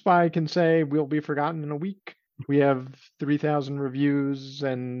 GameSpy can say we'll be forgotten in a week. We have 3,000 reviews,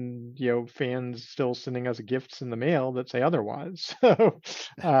 and fans still sending us gifts in the mail that say otherwise. So,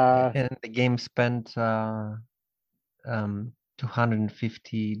 and the game spent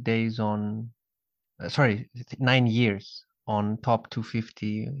 250 days on, 9 years on top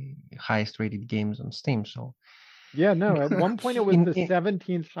 250 highest rated games on Steam. So yeah, no, at one point it was the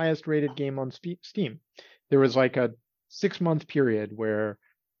 17th highest rated game on Steam. There was like a 6-month period where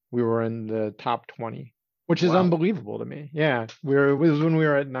we were in the top 20, which is unbelievable to me. Yeah, it was when we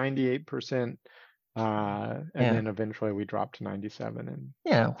were at 98%, and then eventually we dropped to 97.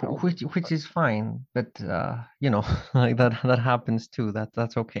 And which is fine, but like that happens too.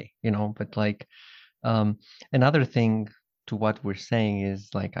 That's okay, But like, another thing to what we're saying is,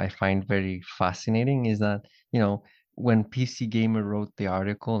 like, I find very fascinating is that when PC Gamer wrote the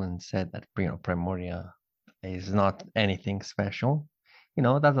article and said that Primoria is not anything special,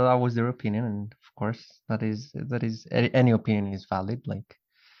 that was their opinion, and of course that is any opinion is valid, like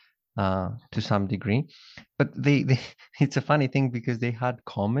to some degree. But they it's a funny thing because they had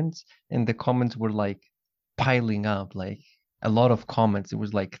comments, and the comments were like piling up, like a lot of comments. It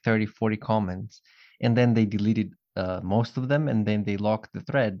was like 30-40 comments, and then they deleted most of them, and then they locked the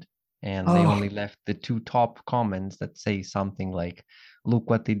thread, and they only left the 2 top comments that say something like, look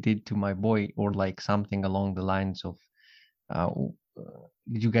what they did to my boy, or like something along the lines of,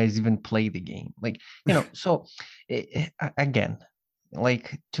 did you guys even play the game? Like, so again,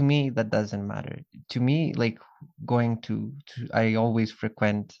 like, to me that doesn't matter. To me, like, going to I always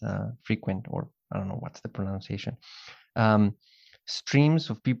frequent, or I don't know what's the pronunciation,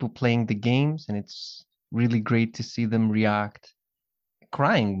 streams of people playing the games, and it's really great to see them react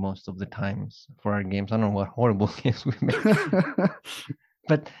crying most of the times for our games. I don't know what horrible games we make.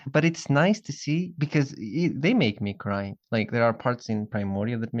 But it's nice to see, because they make me cry. Like, there are parts in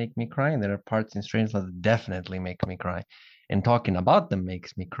Primoria that make me cry, and there are parts in Strangeland that definitely make me cry. And talking about them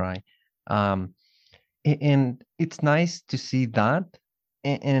makes me cry. And it's nice to see that.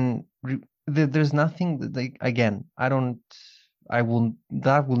 And there's nothing that, like, again, that will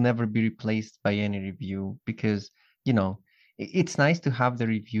never be replaced by any review, because, it's nice to have the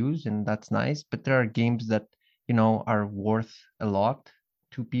reviews, and that's nice. But there are games that, are worth a lot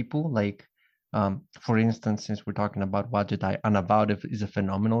to people. Like, for instance, since we're talking about Budget Eye, Unavowed is a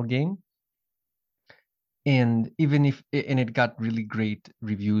phenomenal game. And it got really great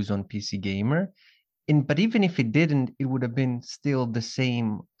reviews on PC Gamer. But even if it didn't, it would have been still the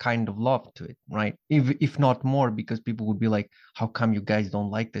same kind of love to it, right? If not more, because people would be like, how come you guys don't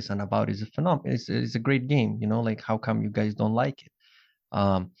like this? And About is a phenomenon. It's a great game, like, how come you guys don't like it?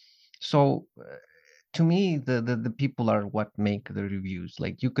 So to me, the people are what make the reviews.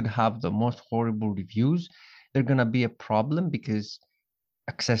 Like, you could have the most horrible reviews. They're going to be a problem because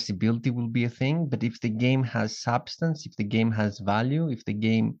accessibility will be a thing. But if the game has substance, if the game has value, if the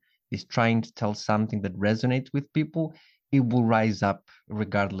game is trying to tell something that resonates with people, it will rise up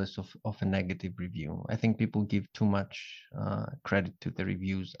regardless of a negative review. I think people give too much credit to the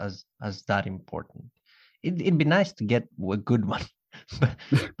reviews as that important. It'd be nice to get a good one,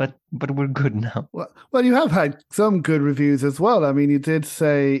 but we're good now. Well, you have had some good reviews as well. I mean, you did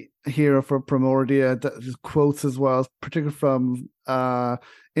say here for Primordia. There's quotes as well, particularly from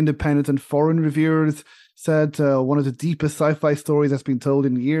independent and foreign reviewers. Said one of the deepest sci-fi stories that's been told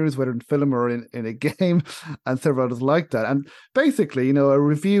in years, whether in film or in a game, and several others like that. And basically, a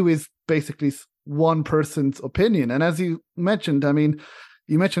review is basically one person's opinion. And as you mentioned, I mean,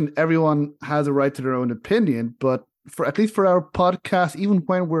 you mentioned everyone has a right to their own opinion, but for at least for our podcast, even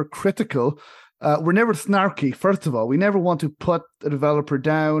when we're critical, we're never snarky. First of all, we never want to put a developer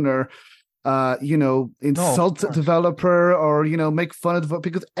down or insult the developer or, make fun of it,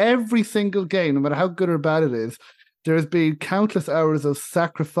 because every single game, no matter how good or bad it is, there's been countless hours of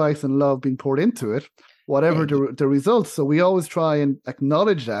sacrifice and love being poured into it, whatever the results. So we always try and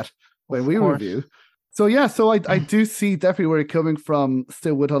acknowledge that when we review. So yeah, so I do see definitely where you're coming from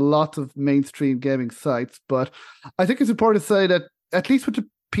still with a lot of mainstream gaming sites, but I think it's important to say that at least with the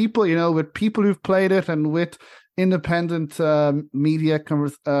people, with people who've played it and with independent media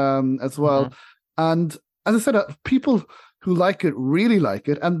as well. Mm-hmm. And as I said, people who like it really like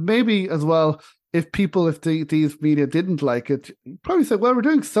it. And maybe as well, if these media didn't like it, probably say, well, we're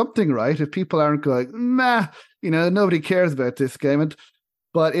doing something right. If people aren't going, nah, nobody cares about this game.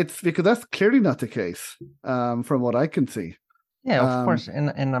 But it's because that's clearly not the case from what I can see. Yeah, of course.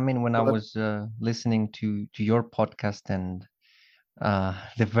 And I mean, when I was listening to your podcast and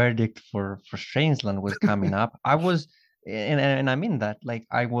the verdict for Strangeland was coming up, I was, and I mean that, like,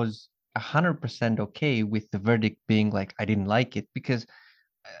 I was 100% okay with the verdict being like, I didn't like it, because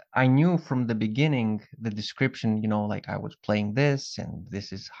I knew from the beginning the description, like I was playing this and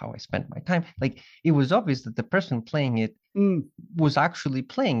this is how I spent my time. Like, it was obvious that the person playing it was actually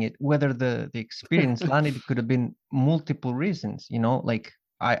playing it. Whether the experience landed, it could have been multiple reasons, like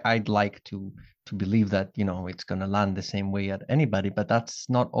I'd like to believe that, it's going to land the same way at anybody, but that's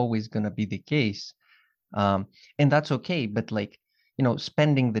not always going to be the case. And that's okay. But like,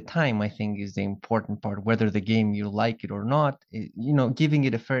 spending the time, I think, is the important part, whether the game you like it or not, giving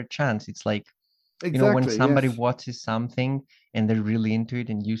it a fair chance. It's like, exactly, when somebody watches something and they're really into it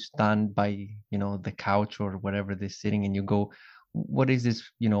and you stand by, the couch or whatever they're sitting and you go, what is this,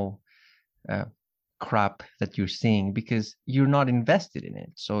 crap that you're seeing? Because you're not invested in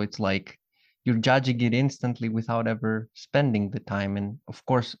it. So it's like you're judging it instantly without ever spending the time. And of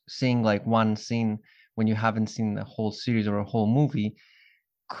course, seeing like one scene when you haven't seen a whole series or a whole movie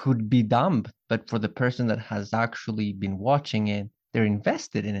could be dumb, but for the person that has actually been watching it, they're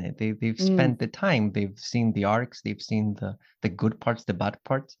invested in it. They've spent the time. They've seen the arcs. They've seen the good parts, the bad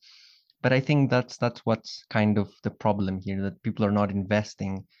parts. But I think that's what's kind of the problem here, that people are not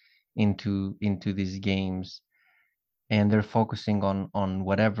investing into these games, and they're focusing on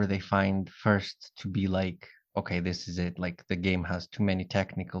whatever they find first to be like, okay, this is it. Like, the game has too many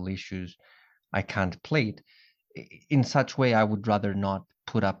technical issues, I can't play it. In such way, I would rather not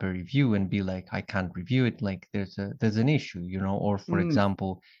put up a review and be like, I can't review it. Like, there's an issue, or for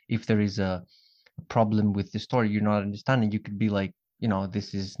example, if there is a problem with the story you're not understanding, you could be like,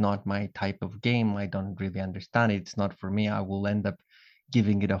 this is not my type of game. I don't really understand it. It's not for me. I will end up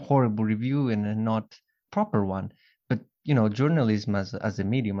giving it a horrible review and a not proper one. But journalism as a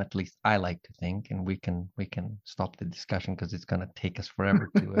medium, at least I like to think, and we can stop the discussion because it's gonna take us forever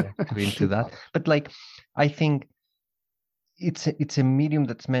to into that. But like, I think it's a medium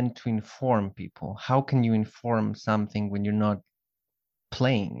that's meant to inform people. How can you inform something when you're not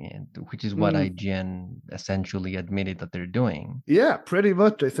playing it? Which is what IGN essentially admitted that they're doing. Yeah, pretty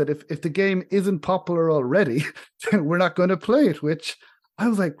much. They said if the game isn't popular already, then we're not going to play it, which I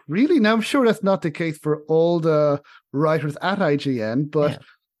was like, really? Now, I'm sure that's not the case for all the writers at IGN, but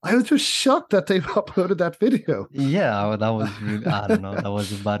I was just shocked that they've uploaded that video. Yeah, that was really, I don't know, that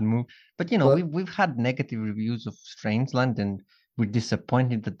was a bad move. But, we've had negative reviews of Strangeland, and we're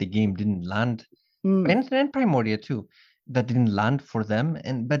disappointed that the game didn't land. And Primordia too, that didn't land for them.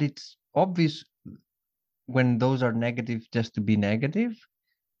 But it's obvious when those are negative just to be negative,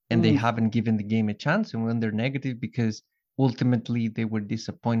 and they haven't given the game a chance, and when they're negative because ultimately they were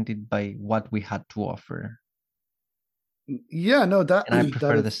disappointed by what we had to offer. Yeah, no, and I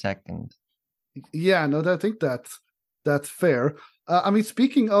prefer the second. Yeah, no, I think that's fair. I mean,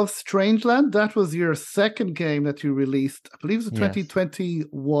 speaking of Strangeland, that was your second game that you released. I believe it was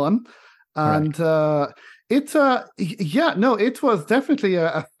 2021, and it was definitely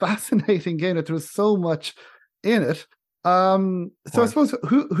a fascinating game. That there was so much in it. So I suppose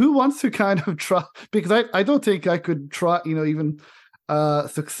who wants to kind of try, because I don't think I could try, even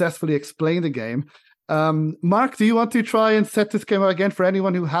successfully explain the game. Mark, do you want to try and set this game out again for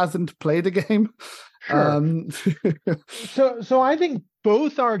anyone who hasn't played the game? Sure. So I think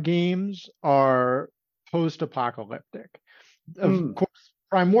both our games are post-apocalyptic. Of course,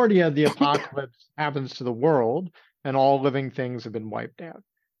 Primordia, the apocalypse happens to the world, and all living things have been wiped out.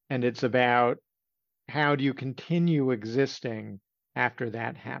 And it's about how do you continue existing after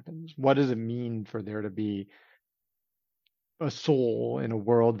that happens? What does it mean for there to be a soul in a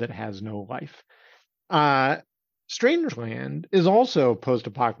world that has no life? Strangeland is also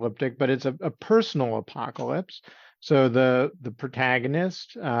post-apocalyptic, but it's a personal apocalypse. So the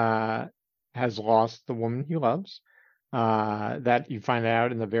protagonist has lost the woman he loves. That you find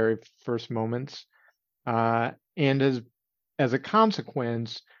out in the very first moments, and as a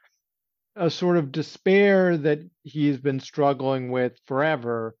consequence, a sort of despair that he's been struggling with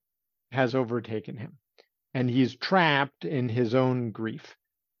forever has overtaken him, and he's trapped in his own grief,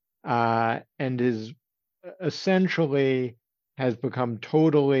 and is essentially has become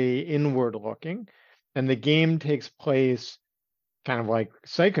totally inward looking. And the game takes place kind of like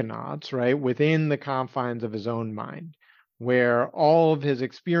Psychonauts, right, within the confines of his own mind, where all of his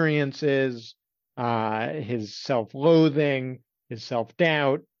experiences, his self-loathing, his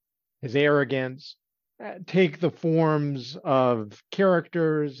self-doubt, his arrogance, take the forms of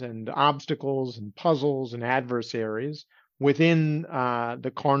characters and obstacles and puzzles and adversaries within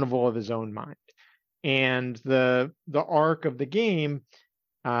the carnival of his own mind. And the arc of the game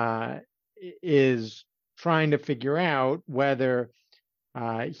is trying to figure out whether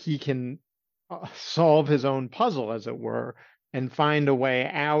he can solve his own puzzle, as it were, and find a way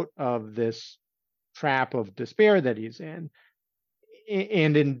out of this trap of despair that he's in.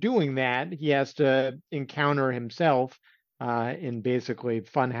 And in doing that, he has to encounter himself in basically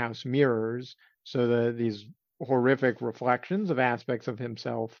funhouse mirrors. So these horrific reflections of aspects of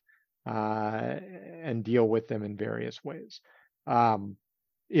himself, and deal with them in various ways.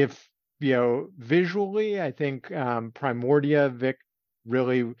 If visually, I think Primordia Vic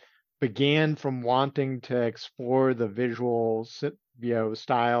really began from wanting to explore the visual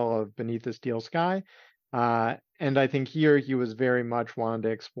style of Beneath the Steel Sky, and I think here he was very much wanting to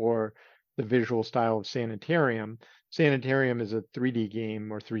explore the visual style of Sanitarium. Sanitarium is a 3D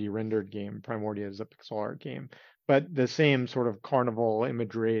game or 3D rendered game. Primordia is a pixel art game, but the same sort of carnival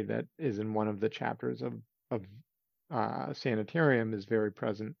imagery that is in one of the chapters of Sanitarium is very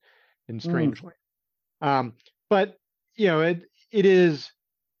present in Strangeland. But it is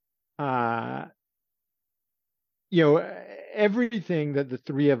everything that the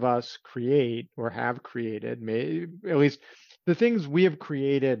three of us create or have created, at least the things we have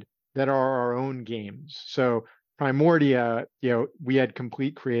created that are our own games. So Primordia, we had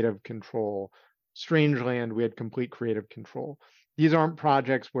complete creative control. Strangeland, we had complete creative control. These aren't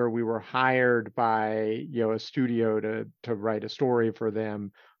projects where we were hired by a studio to write a story for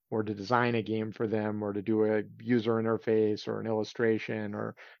them, or to design a game for them, or to do a user interface or an illustration,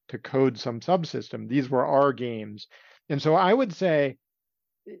 or to code some subsystem. These were our games. And so I would say,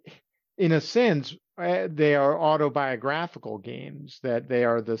 in a sense, they are autobiographical games, that they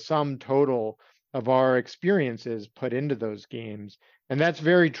are the sum total of our experiences put into those games. And that's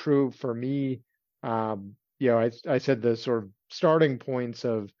very true for me. I said the sort of starting points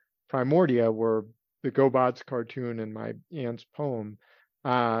of Primordia were the GoBots cartoon and my aunt's poem.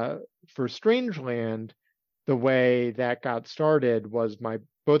 For Strangeland, the way that got started was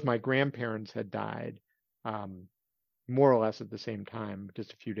both my grandparents had died, more or less at the same time,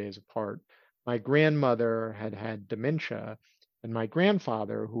 just a few days apart. My grandmother had dementia, and my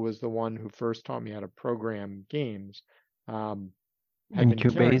grandfather, who was the one who first taught me how to program games, had been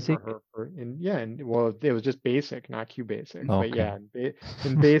caring for her well, it was just BASIC, not QBasic, Okay. but yeah,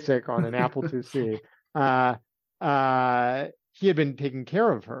 in BASIC on an Apple IIc. He had been taking care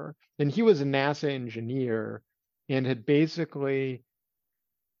of her, and he was a NASA engineer and had basically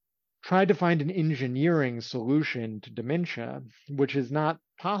tried to find an engineering solution to dementia, which is not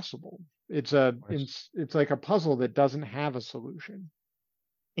possible. It's like a puzzle that doesn't have a solution.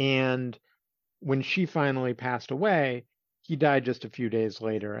 And when she finally passed away, he died just a few days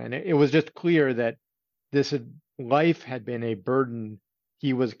later. And it was just clear that life had been a burden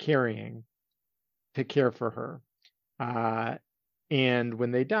he was carrying to care for her. And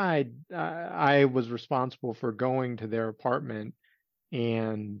when they died, I was responsible for going to their apartment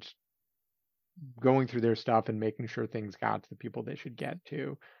and going through their stuff and making sure things got to the people they should get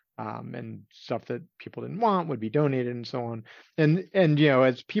to. And stuff that people didn't want would be donated and so on. And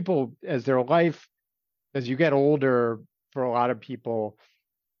as their life, as you get older, for a lot of people,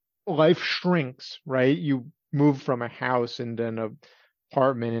 life shrinks, right? You move from a house into an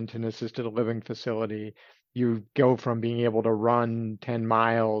apartment into an assisted living facility. You go from being able to run 10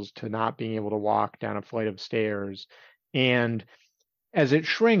 miles to not being able to walk down a flight of stairs. And as it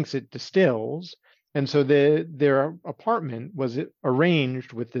shrinks, it distills. And so their apartment was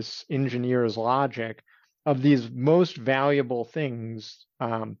arranged with this engineer's logic of these most valuable things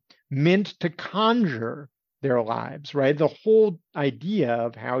meant to conjure their lives, right? The whole idea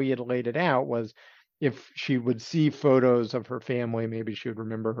of how he had laid it out was if she would see photos of her family, maybe she would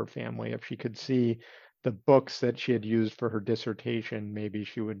remember her family. If she could see the books that she had used for her dissertation, maybe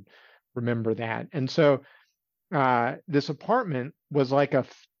she would remember that. And so this apartment was like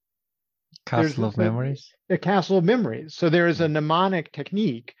Castle of memories. A castle of memories. So there is a mnemonic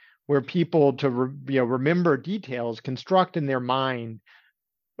technique where people to remember details construct in their mind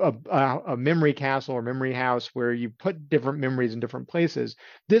a memory castle or memory house where you put different memories in different places.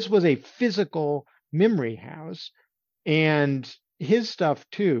 This was a physical memory house, and his stuff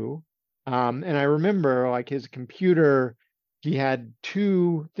too. And I remember like his computer, he had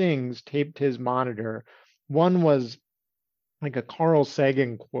two things taped to his monitor. One was like a Carl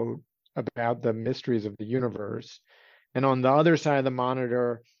Sagan quote about the mysteries of the universe. And on the other side of the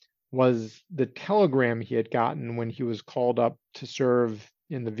monitor was the telegram he had gotten when he was called up to serve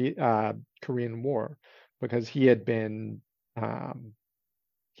in the Korean War, because he had been in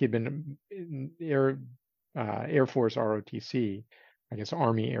Air Force ROTC, I guess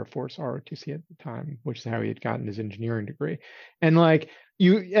Army Air Force ROTC at the time, which is how he had gotten his engineering degree. And like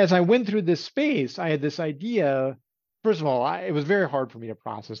as I went through this space, I had this idea. First of all, it was very hard for me to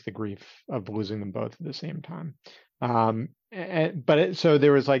process the grief of losing them both at the same time. So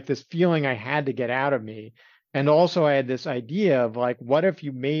there was like this feeling I had to get out of me. And also I had this idea of like, what if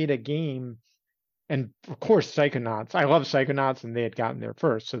you made a game? And of course, Psychonauts, I love Psychonauts, and they had gotten there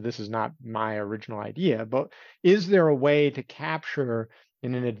first. So this is not my original idea, but is there a way to capture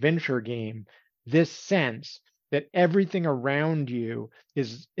in an adventure game this sense that everything around you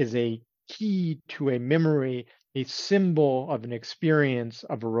is a key to a memory, a symbol of an experience,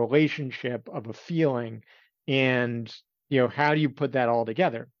 of a relationship, of a feeling, and how do you put that all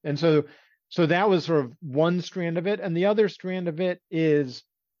together? And so that was sort of one strand of it, and the other strand of it is,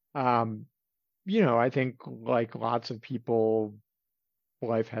 I think like lots of people,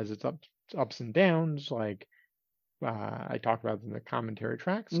 life has its ups and downs. Like I talked about in the commentary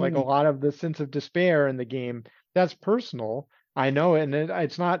tracks, like a lot of the sense of despair in the game, that's personal. I know, and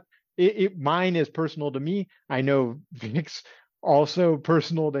it's not. Mine is personal to me. I know Vic's also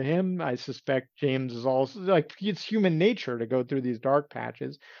personal to him. I suspect James is also, like, it's human nature to go through these dark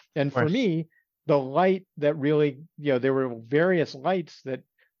patches. And for me, the light that really, there were various lights that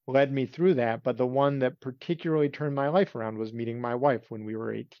led me through that, but the one that particularly turned my life around was meeting my wife when we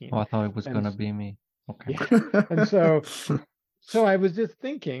were 18. Oh, I thought it was going to be me. Okay. Yeah. And so I was just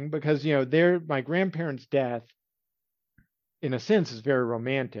thinking, because, my grandparents' death, in a sense, is very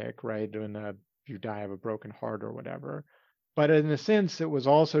romantic, right? When you die of a broken heart or whatever. But in a sense, it was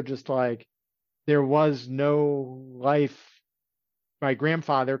also just like there was no life. My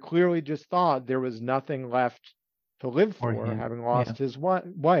grandfather clearly just thought there was nothing left to live for, having lost his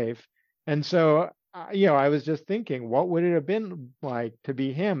wife. And so, I was just thinking, what would it have been like to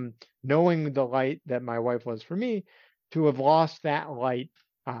be him, knowing the light that my wife was for me, to have lost that light?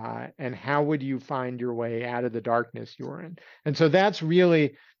 And how would you find your way out of the darkness you were in? And so that's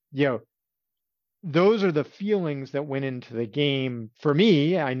really, those are the feelings that went into the game for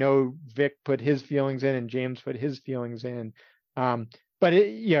me. I know Vic put his feelings in and James put his feelings in. But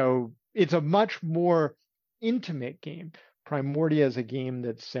it's a much more intimate game. Primordia is a game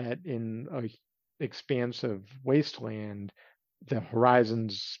that's set in an expansive wasteland. The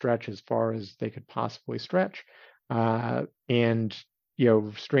horizons stretch as far as they could possibly stretch. And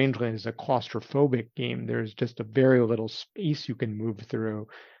Strangeland is a claustrophobic game. There's just a very little space you can move through,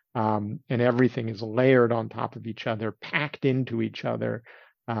 and everything is layered on top of each other, packed into each other.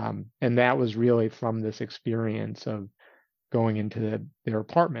 And that was really from this experience of going into their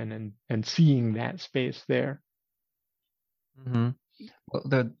apartment and seeing that space there. Mm-hmm.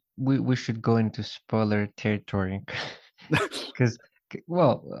 Well, we should go into spoiler territory because.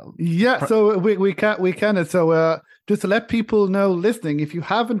 So we can. So just to let people know listening, if you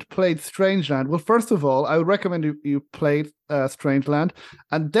haven't played Strangeland, well, first of all, I would recommend you played Strangeland,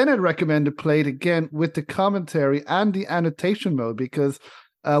 and then I'd recommend to play it again with the commentary and the annotation mode, because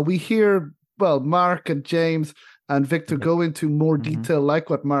we hear, Mark and James and Victor go into more detail, like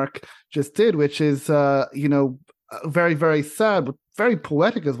what Mark just did, which is very, very sad, but very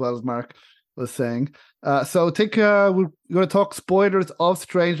poetic as well, as Mark was saying. So I think we're going to talk spoilers of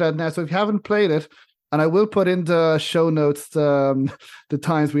Strangeland now. So if you haven't played it, and I will put in the show notes the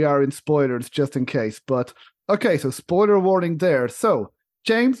times we are in spoilers just in case. But okay, so spoiler warning there. So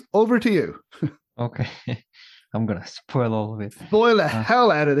James, over to you. Okay. I'm gonna spoil all of it. Spoil the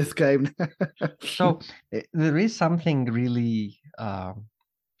hell out of this game. So there is something really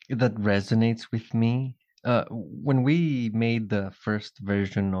that resonates with me. When we made the first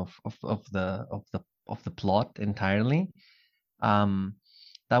version of the plot entirely,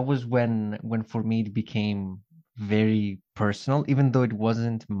 that was when for me it became very personal, even though it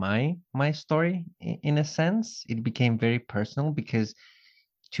wasn't my story in a sense. It became very personal because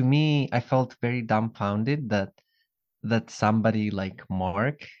to me, I felt very dumbfounded that somebody like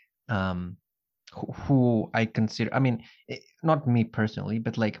Mark, um, who I consider, I mean, not me personally,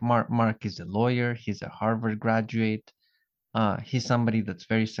 but like Mark is a lawyer, he's a Harvard graduate, he's somebody that's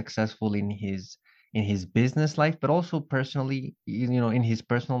very successful in his business life, but also personally, in his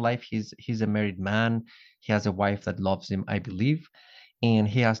personal life, he's a married man. He has a wife that loves him, I believe, and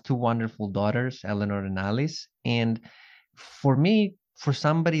he has two wonderful daughters, Eleanor and Alice. And for me, for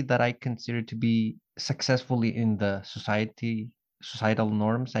somebody that I consider to be successfully in the societal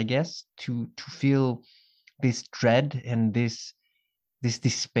norms, I guess, to feel this dread and this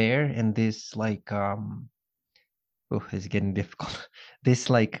despair and this like oh, it's getting difficult. This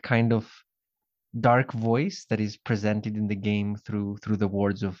like kind of dark voice that is presented in the game through the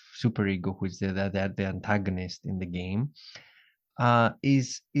words of Superego, who is the antagonist in the game,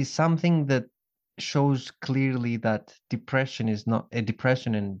 is something that shows clearly that depression is not a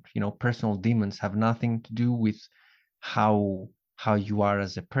depression, and personal demons have nothing to do with how you are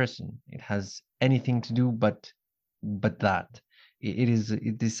as a person. It has anything to do but that it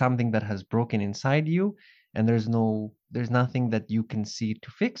is something that has broken inside you, and there's nothing that you can see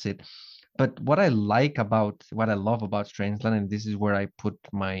to fix it. But what I love about Strangeland, and this is where I put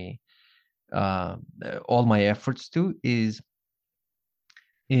my all my efforts to, is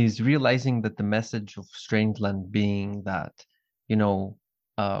realizing that the message of Strangeland being that,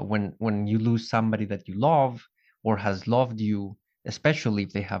 when you lose somebody that you love or has loved you, especially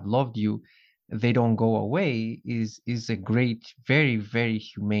if they have loved you, they don't go away, is a great, very, very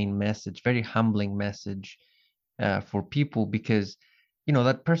humane message, very humbling message for people, because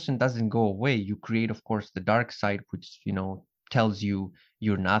that person doesn't go away. You create, of course, the dark side, which tells you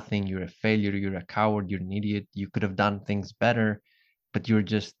you're nothing, you're a failure, you're a coward, you're an idiot, you could have done things better, but you're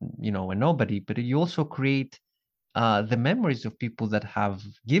just a nobody. But you also create the memories of people that have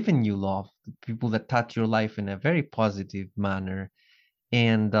given you love, people that touch your life in a very positive manner,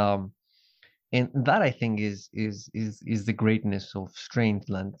 and that I think is the greatness of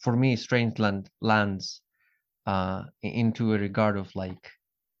Strangeland. For me, Strangeland lands into a regard of like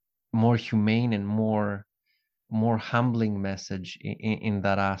more humane and more humbling message in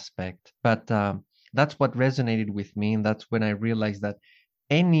that aspect. But that's what resonated with me, and that's when I realized that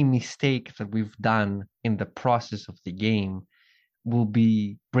any mistake that we've done in the process of the game will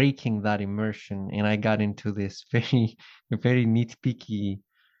be breaking that immersion. And I got into this very nitpicky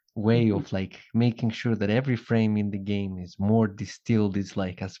way of like making sure that every frame in the game is more distilled, is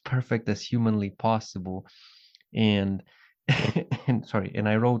like as perfect as humanly possible. And and sorry, and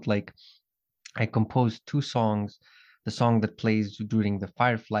I composed two songs, the song that plays during the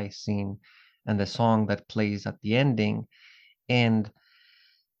firefly scene and the song that plays at the ending. And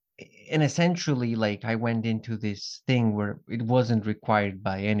essentially, like, I went into this thing where it wasn't required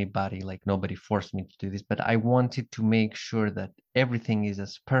by anybody, like nobody forced me to do this, but I wanted to make sure that everything is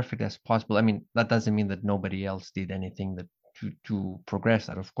as perfect as possible. I mean, that doesn't mean that nobody else did anything that to progress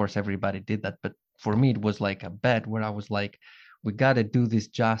that. Of course, everybody did that, but for me, it was like a bet where I was like, we got to do this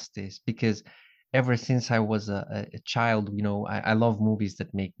justice, because ever since I was a child, I love movies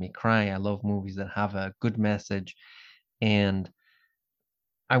that make me cry. I love movies that have a good message, and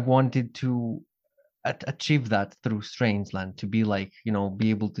I wanted to achieve that through Strangeland, to be like,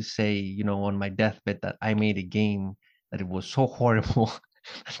 be able to say, on my deathbed, that I made a game that it was so horrible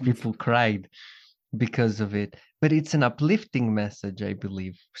that people cried because of it. But it's an uplifting message, I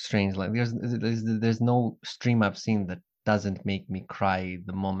believe. Strangeland. There's no stream I've seen that doesn't make me cry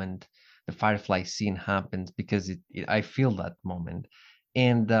the moment the firefly scene happens, because I feel that moment.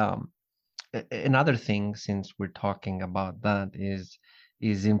 And another thing, since we're talking about that, is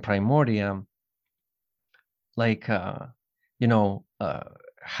in Primordium, like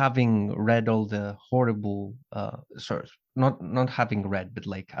having read all the horrible sorry, not having read, but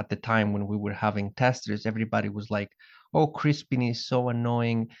like at the time when we were having testers, everybody was like, oh, Crispin is so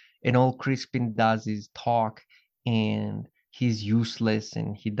annoying, and all Crispin does is talk, and he's useless,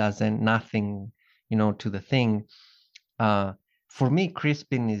 and he doesn't nothing to the thing. For me,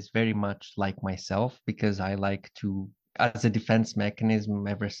 Crispin is very much like myself, because I like to, as a defense mechanism,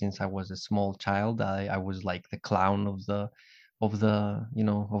 ever since I was a small child, I was like the clown of the,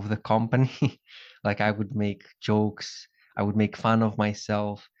 of the company. Like, I would make jokes, I would make fun of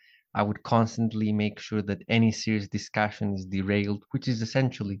myself. I would constantly make sure that any serious discussion is derailed, which is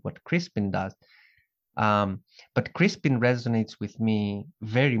essentially what Crispin does. But Crispin resonates with me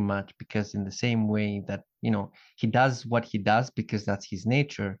very much because in the same way that, he does what he does because that's his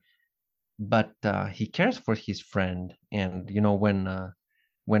nature, but he cares for his friend. And,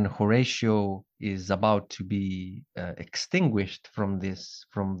 when Horatio is about to be extinguished from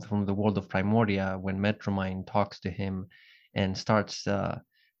the world of Primoria, when Metromine talks to him and starts,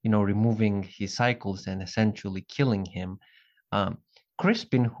 removing his cycles and essentially killing him, um,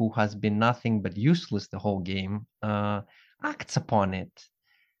 Crispin, who has been nothing but useless the whole game, acts upon it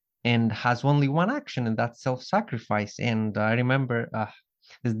and has only one action, and that's self-sacrifice. And I remember,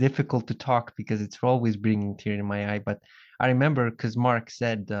 it's difficult to talk because it's always bringing tear in my eye, but I remember because Mark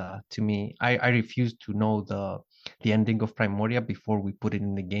said to me, I refused to know the ending of Primoria before we put it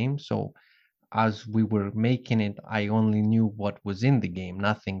in the game. So as we were making it, I only knew what was in the game,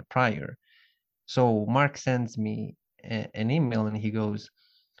 nothing prior. So Mark sends me an email and he goes,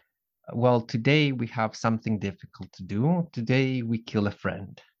 well, today we have something difficult to do. Today we kill a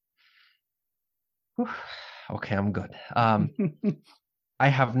friend. Whew. Okay, I'm good. I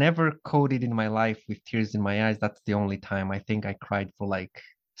have never coded in my life with tears in my eyes. That's the only time. I think I cried for like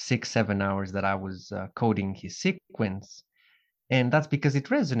 6-7 hours that I was coding his sequence. And that's because it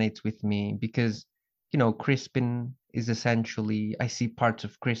resonates with me because, Crispin is essentially, I see parts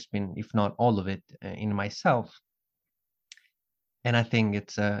of Crispin, if not all of it, in myself. And I think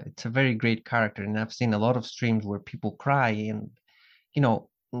it's a very great character. And I've seen a lot of streams where people cry and,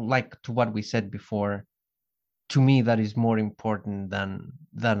 like to what we said before, to me that is more important than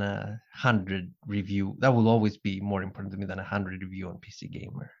 100 review. That will always be more important to me than 100 review on PC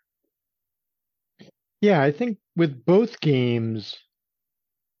Gamer. Yeah, I think with both games,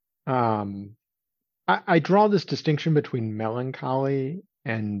 I draw this distinction between melancholy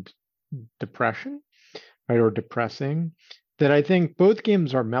and depression, right, or depressing, that I think both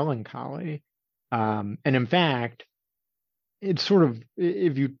games are melancholy. And in fact, it's sort of,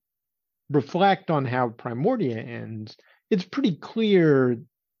 if you reflect on how Primordia ends, it's pretty clear,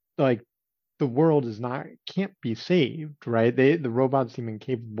 like, the world can't be saved, right? The robots seem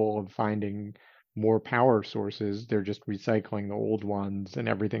incapable of finding more power sources. They're just recycling the old ones, and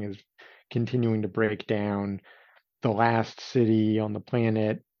everything is continuing to break down. The last city on the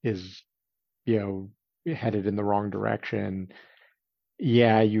planet is, headed in the wrong direction.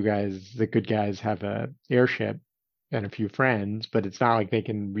 Yeah, you guys, the good guys, have a airship and a few friends, but it's not like they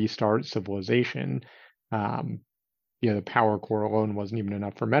can restart civilization. The power core alone wasn't even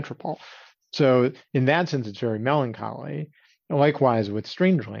enough for Metropole. So in that sense, it's very melancholy. Likewise with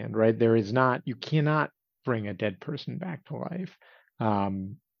Strangeland, right? You cannot bring a dead person back to life.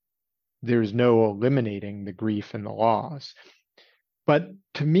 There's no eliminating the grief and the loss. But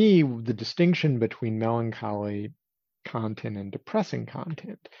to me, the distinction between melancholy content and depressing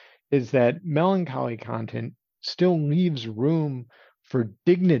content is that melancholy content still leaves room for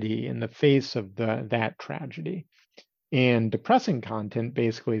dignity in the face of that tragedy. And depressing content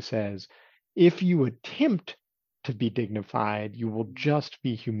basically says, if you attempt to be dignified, you will just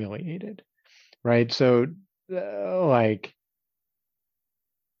be humiliated, right? So,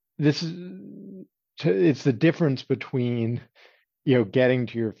 this is, it's the difference between, getting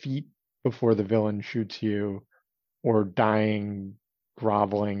to your feet before the villain shoots you, or dying,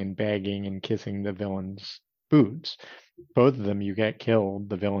 groveling and begging and kissing the villain's boots. Both of them, you get killed,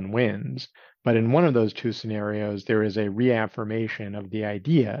 the villain wins. But in one of those two scenarios, there is a reaffirmation of the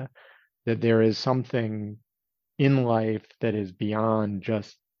idea that there is something in life that is beyond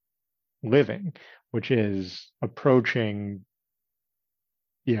just living, which is approaching,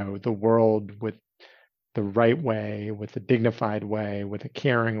 the world with the right way, with a dignified way, with a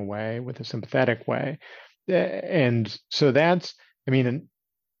caring way, with a sympathetic way. And so that's,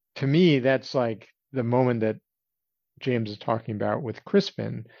 to me, that's like the moment that James is talking about with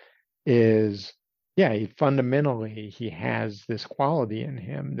Crispin is, yeah, he has this quality in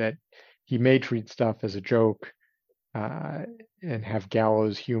him that he may treat stuff as a joke and have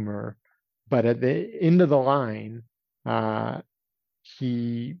gallows humor, but at the end of the line,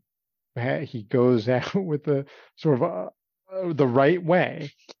 he goes out with the sort of the right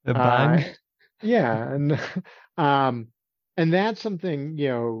way. The bang. Yeah, and that's something,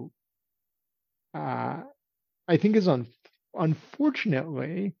 I think is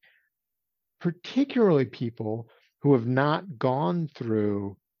unfortunately, particularly people who have not gone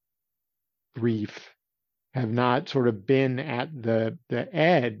through grief, have not sort of been at the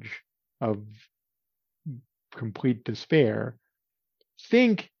edge of complete despair,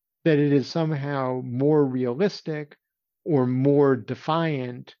 think that it is somehow more realistic or more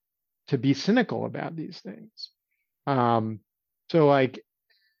defiant to be cynical about these things. So like,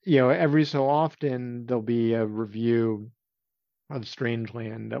 every so often there'll be a review of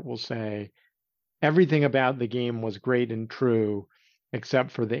Strangeland that will say everything about the game was great and true,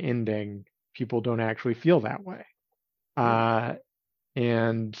 except for the ending. People don't actually feel that way.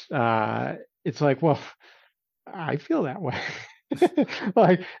 And it's like, well, I feel that way.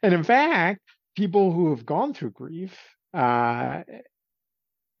 Like, and in fact, people who have gone through grief,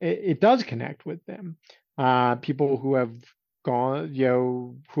 it does connect with them. People who have gone,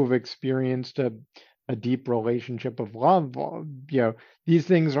 who have experienced a deep relationship of love, these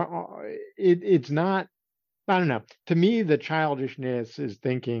things are, it's not, I don't know. To me, the childishness is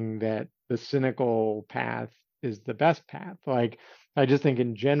thinking that the cynical path is the best path. Like, I just think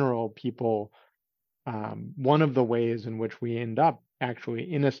in general, people, one of the ways in which we end up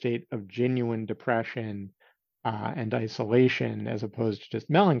actually in a state of genuine depression and isolation, as opposed to just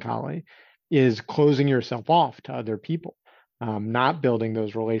melancholy, is closing yourself off to other people, not building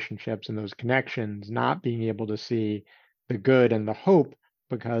those relationships and those connections, not being able to see the good and the hope,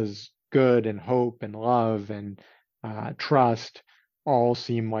 because good and hope and love and trust all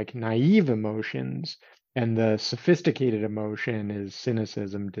seem like naive emotions, and the sophisticated emotion is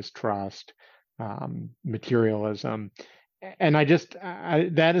cynicism, distrust, materialism. And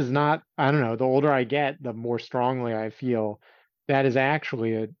that is not, I don't know, the older I get, the more strongly I feel that is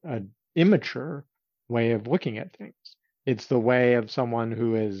actually a immature way of looking at things. It's the way of someone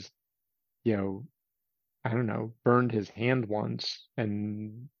who is, I don't know, burned his hand once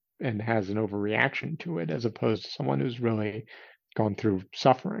and has an overreaction to it, as opposed to someone who's really gone through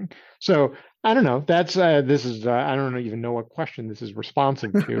suffering. So I don't know. That's this is I don't even know what question this is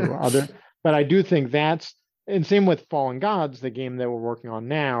responsive to. But I do think that's, and same with Fallen Gods, the game that we're working on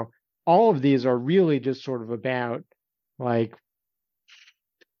now. All of these are really just sort of about like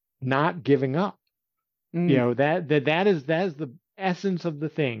not giving up. That is the essence of the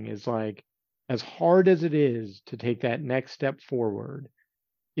thing, is like, as hard as it is to take that next step forward,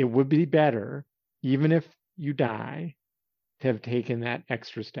 it would be better, even if you die, to have taken that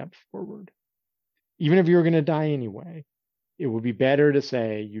extra step forward. Even if you were going to die anyway, it would be better to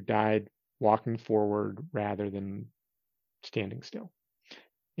say you died walking forward rather than standing still.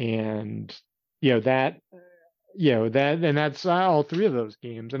 And and that's all three of those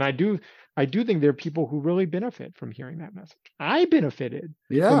games. And I do think there are people who really benefit from hearing that message. I benefited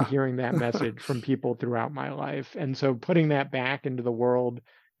from hearing that message from people throughout my life. And so putting that back into the world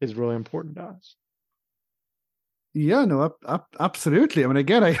is really important to us. Yeah, no, absolutely. I mean,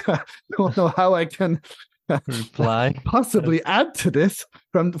 again, I don't know how I can reply possibly add to this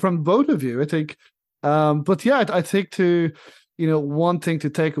from both of you. I think, but yeah, I think one thing to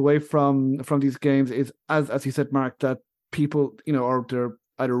take away from these games is, as you said, Mark, that people, or they're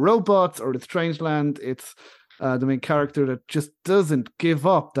either robots or the Strangeland, it's the main character that just doesn't give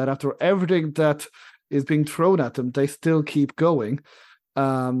up. That after everything that is being thrown at them, they still keep going.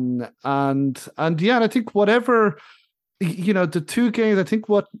 And yeah, I think whatever, the two games, I think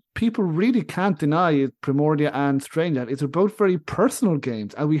what people really can't deny is Primordia and Strangeland is they're both very personal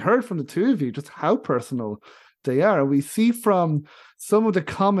games, and we heard from the two of you just how personal they are. We see from some of the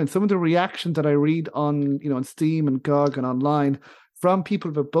comments, some of the reactions that I read on on Steam and GOG and online from people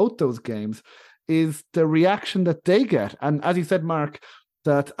about both those games, is the reaction that they get. And as you said, Mark,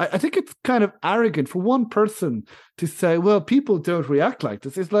 that I think it's kind of arrogant for one person to say, well, people don't react like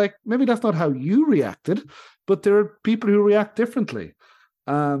this. It's like, maybe that's not how you reacted, but there are people who react differently.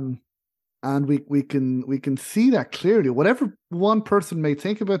 And we can see that clearly. Whatever one person may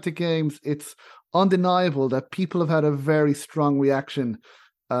think about the games, it's undeniable that people have had a very strong reaction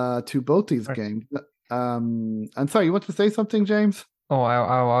to both these games. And sorry, you want to say something, James? Oh,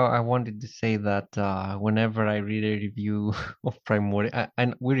 I wanted to say that whenever I read a review of Primordia,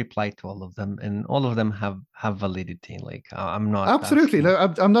 and we reply to all of them, and all of them have validity. Like, I'm not absolutely. asking,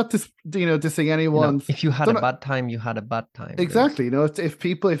 No, I'm not just dissing anyone. If you had a bad time, you had a bad time. Exactly. If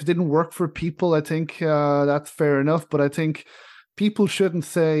it didn't work for people, I think that's fair enough. But I think people shouldn't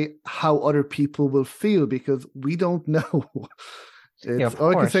say how other people will feel, because we don't know. All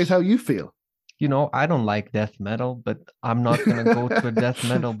I can say is how you feel. I don't like death metal, but I'm not going to go to a death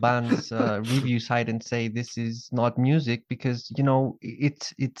metal band's review site and say this is not music, because,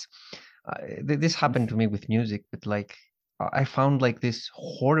 this happened to me with music, but like, I found like this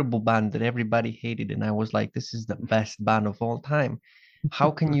horrible band that everybody hated, and I was like, this is the best band of all time. How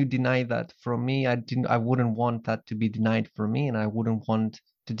can you deny that from me? I wouldn't want that to be denied from me, and I wouldn't want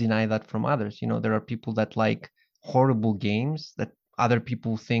to deny that from others. There are people that like horrible games that other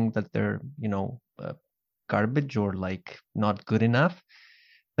people think that they're, garbage or like not good enough.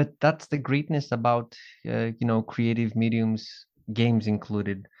 But that's the greatness about, creative mediums, games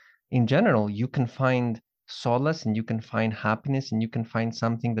included. In general, you can find solace and you can find happiness and you can find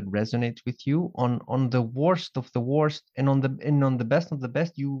something that resonates with you on the worst of the worst, and on the best of the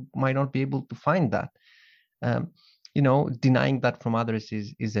best, you might not be able to find that. um, Denying that from others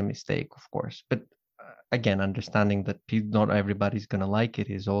is a mistake, of course. But again, understanding that not everybody's gonna like it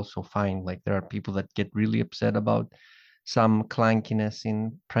is also fine. Like there are people that get really upset about some clankiness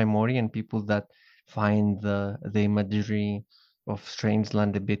in Primordial, and people that find the imagery of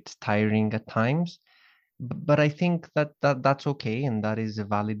Strangeland a bit tiring at times. But I think that's okay, and that is a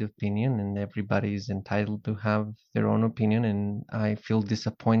valid opinion, and everybody is entitled to have their own opinion. And I feel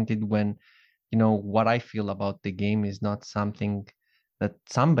disappointed when, what I feel about the game is not something that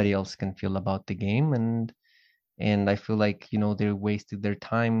somebody else can feel about the game. And I feel like, they wasted their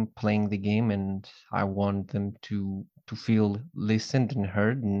time playing the game, and I want them to feel listened and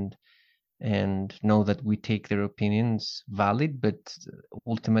heard, and know that we take their opinions valid. But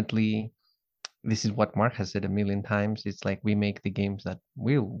ultimately, this is what Mark has said a million times. It's like we make the games that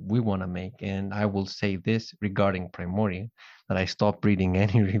we want to make. And I will say this regarding Primordial, that I stop reading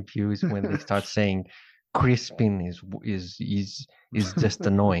any reviews when they start saying crispin is just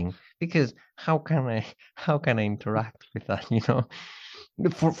annoying, because how can I interact with that,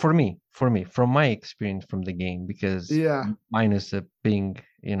 for me from my experience from the game, because Yeah. minus being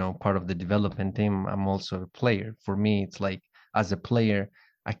part of the development team, I'm also a player. For me, it's like, as a player,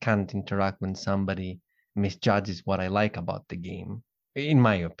 I can't interact when somebody misjudges what I like about the game. In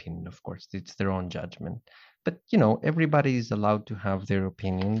my opinion, of course, it's their own judgment. But everybody is allowed to have their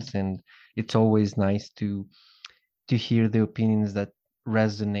opinions, and it's always nice to hear the opinions that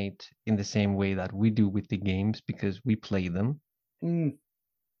resonate in the same way that we do with the games, because we play them. Mm.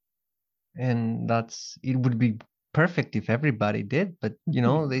 And it would be perfect if everybody did, but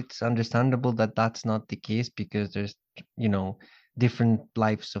it's understandable that that's not the case, because there's different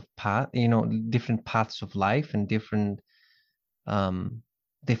lives of path, different paths of life, and different,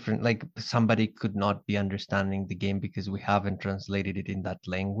 like somebody could not be understanding the game because we haven't translated it in that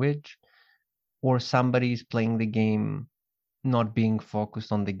language, or somebody is playing the game not being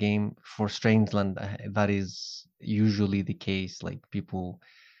focused on the game. For Strangeland, that is usually the case. Like people,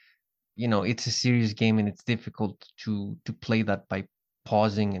 it's a serious game, and it's difficult to play that by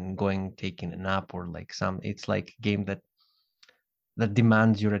pausing and going taking a nap, or like it's like a game that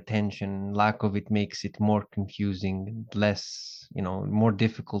demands your attention. Lack of it makes it more confusing, less, more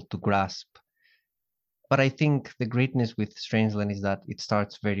difficult to grasp. But I think the greatness with Strangeland is that it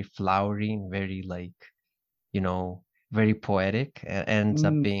starts very flowery and very like, very poetic, and ends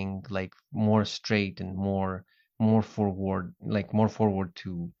up being like more straight and more forward, like more forward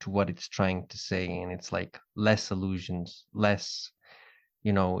to what it's trying to say. And it's like less illusions, less,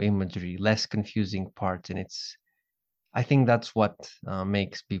 imagery, less confusing parts. And I think that's what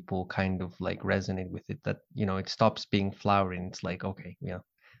makes people kind of like resonate with it, that it stops being flowery, and it's like, okay,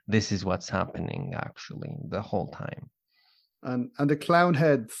 this is what's happening actually the whole time. And the clown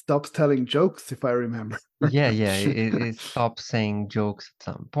head stops telling jokes, if I remember. Yeah, it stops saying jokes at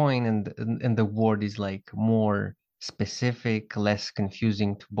some point, and the word is like more specific, less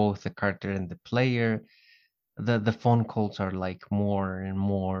confusing to both the character and the player. The phone calls are like more and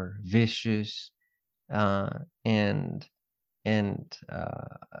more vicious, and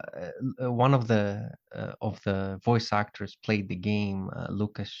one of the voice actors played the game.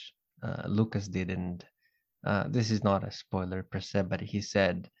 Lucas did, and this is not a spoiler per se, but he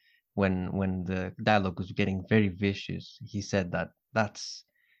said when the dialogue was getting very vicious, he said that's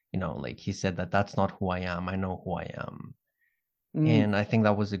like he said that's not who I am. I know who I am. And I think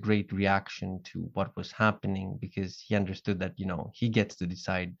that was a great reaction to what was happening, because he understood that he gets to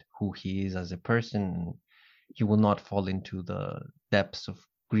decide who he is as a person, and he will not fall into the depths of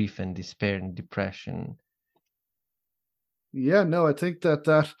grief and despair and depression. Yeah, no, I think that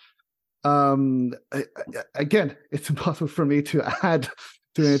again, it's impossible for me to add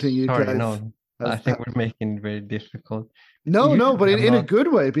to anything you Sorry, guys. No, I think we're making it very difficult. No, but in a good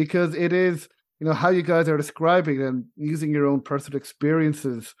way, because it is, how you guys are describing and using your own personal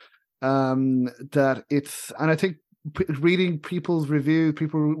experiences. That it's, and I think reading people's reviews,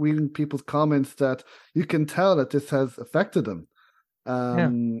 reading people's comments, that you can tell that this has affected them.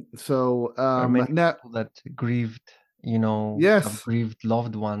 So now people that grieved, yes, have grieved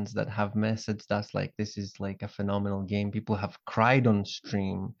loved ones that have messaged us like, this is like a phenomenal game. People have cried on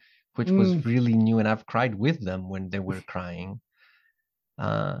stream, which was really new, and I've cried with them when they were crying.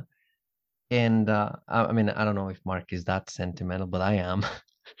 And I mean, I don't know if Mark is that sentimental, but I am.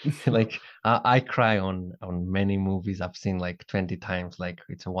 Like I cry on many movies I've seen like 20 times, like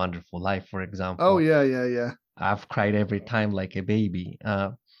It's a Wonderful Life, for Oh example. yeah, yeah, yeah. I've cried every time like a baby.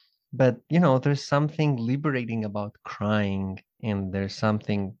 But there's something liberating about crying, and there's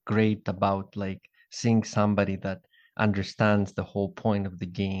something great about like seeing somebody that understands the whole point of the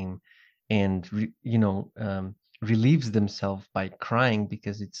game and relieves themselves by crying,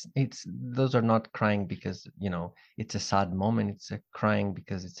 because it's those are not crying because it's a sad moment. It's a crying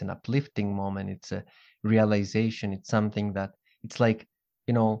because it's an uplifting moment. It's a realization. It's something that it's like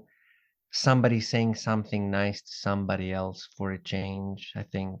you know somebody saying something nice to somebody else for a change. I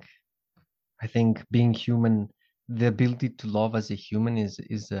think being human, the ability to love as a human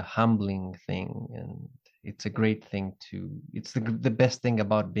is a humbling thing, and it's a great thing to. It's the best thing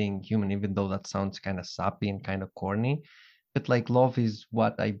about being human, even though that sounds kind of sappy and kind of corny. But like love is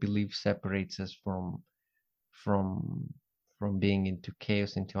what I believe separates us from from being into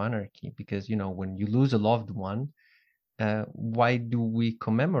chaos, into anarchy. Because when you lose a loved one, why do we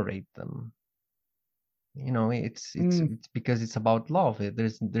commemorate them? It's because it's about love.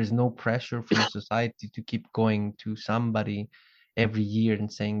 There's no pressure from society to keep going to somebody every year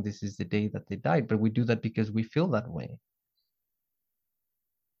and saying this is the day that they died, but we do that because we feel that way.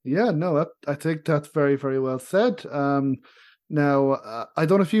 Yeah, no, I think that's very, very well said. Now, I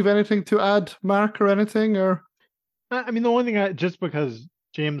don't know if you have anything to add, Mark, or anything, or I mean, the only thing, just because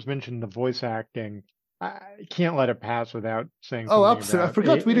James mentioned the voice acting, I can't let it pass without saying oh, something absolutely, I about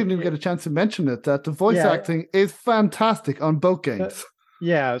forgot we didn't even get a chance to mention it. That the voice yeah, acting is fantastic on both games.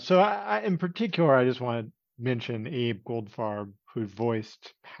 yeah. So in particular, I just want to mention Abe Goldfarb, who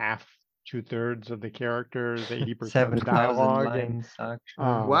voiced half, 2/3 of the characters, 80% of the 7,000 dialogue, and lines actually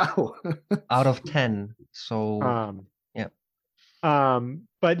um, Wow. out of 10. So um, yeah,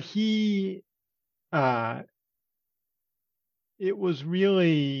 but he, uh, it was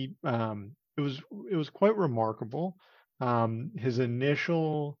really, it was quite remarkable. His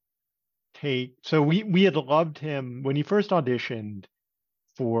initial take. So we had loved him when he first auditioned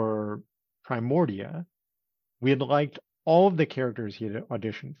for Primordia. We had liked all of the characters he had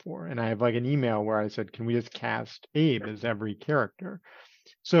auditioned for, and I have like an email where I said, "Can we just cast Abe as every character?"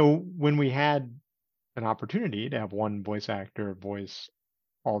 So when we had an opportunity to have one voice actor voice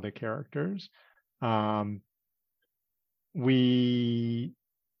all the characters, um, we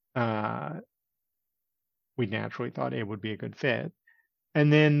uh, we naturally thought Abe would be a good fit.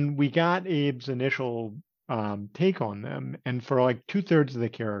 And then we got Abe's initial take on them, and for like 2/3 of the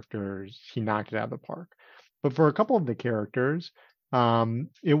characters, he knocked it out of the park. But for a couple of the characters,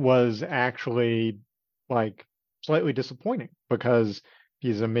 it was actually like slightly disappointing because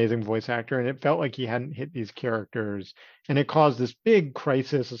he's an amazing voice actor, and it felt like he hadn't hit these characters, and it caused this big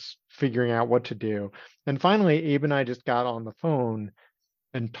crisis figuring out what to do. And finally, Abe and I just got on the phone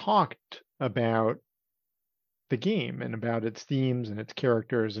and talked about the game and about its themes and its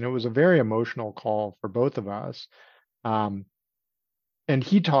characters. And it was a very emotional call for both of us. Um, and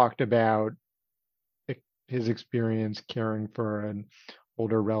he talked about his experience caring for an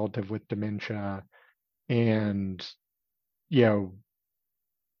older relative with dementia. And,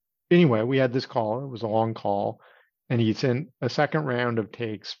 anyway, we had this call. It was a long call. And he sent a second round of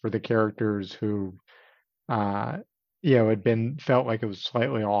takes for the characters who, uh, had been felt like it was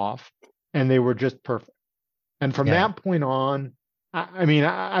slightly off. And they were just perfect. And from yeah, that point on, I mean,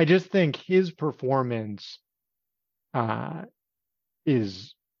 I just think his performance uh,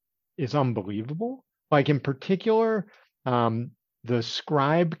 is unbelievable. Like in particular, um, the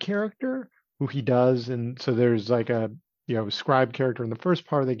scribe character who he does, and so there's like a scribe character in the first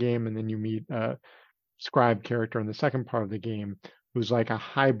part of the game, and then you meet a scribe character in the second part of the game who's like a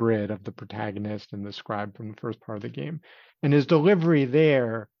hybrid of the protagonist and the scribe from the first part of the game, and his delivery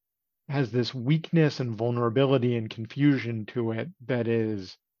there has this weakness and vulnerability and confusion to it that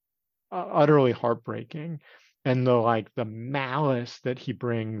is utterly heartbreaking. And the malice that he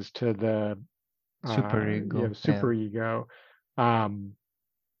brings to the super ego. Yeah, super ego, um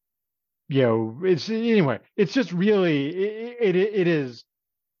it's anyway, it's just really it is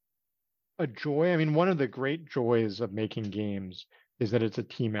a joy. I mean, one of the great joys of making games is that it's a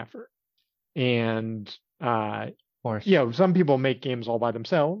team effort. And of course. some people make games all by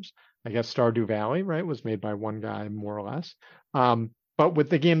themselves. I guess Stardew Valley, right, was made by one guy more or less. But with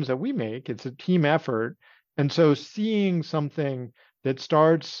the games that we make, it's a team effort. And so seeing something that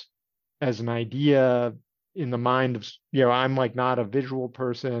starts as an idea in the mind of, I'm like not a visual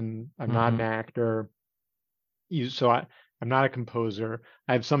person, I'm not an Mm-hmm. actor. I'm not a composer.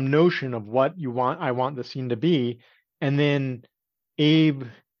 I have some notion of what I want the scene to be. And then Abe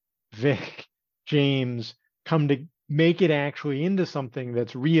Vic, James come to make it actually into something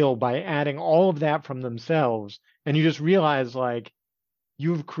that's real by adding all of that from themselves. And you just realize like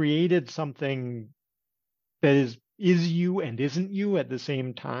you've created something that is you and isn't you at the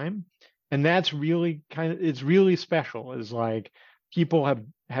same time. And that's really it's really special, is like people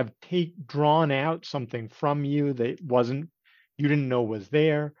have drawn out something from you that wasn't, you didn't know was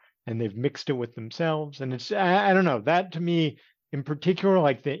there, and they've mixed it with themselves. And it's, I don't know, that to me in particular,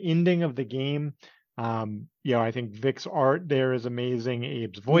 like the ending of the game, I think Vic's art there is amazing.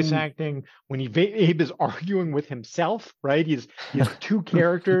 Abe's voice acting, when Abe is arguing with himself, right? He has two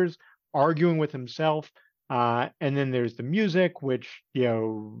characters arguing with himself. And then there's the music, which,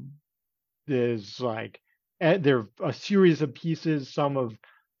 is like, there are a series of pieces, some of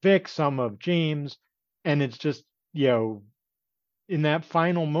Vic, some of James, and it's just, in that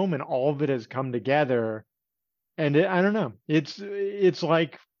final moment, all of it has come together. And I don't know, it's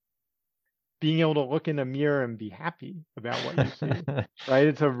like being able to look in a mirror and be happy about what you see, right?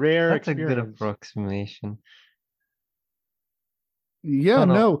 It's a rare That's experience. a good approximation. Yeah,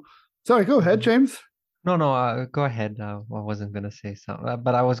 no. Sorry, go ahead, James. No, go ahead. I wasn't gonna say something,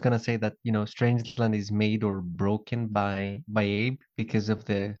 but I was gonna say that Strangeland is made or broken by Abe because of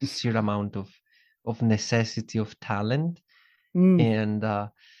the sheer amount of necessity of talent. And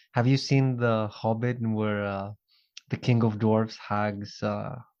have you seen The Hobbit, where the King of Dwarfs hugs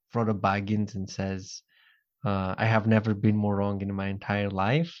Frodo Baggins and says, "I have never been more wrong in my entire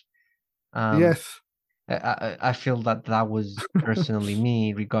life." Yes. I feel that was personally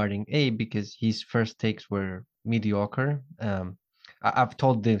me regarding Abe, because his first takes were mediocre. I've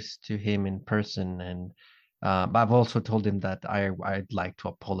told this to him in person, and I've also told him that I'd like to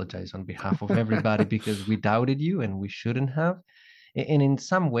apologize on behalf of everybody because we doubted you and we shouldn't have. And in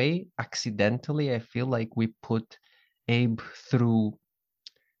some way, accidentally, I feel like we put Abe through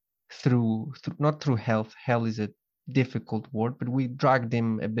not through hell. Hell is a difficult word, but we dragged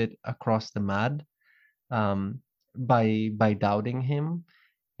him a bit across the mud by doubting him,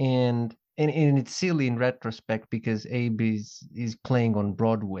 and it's silly in retrospect because Abe is playing on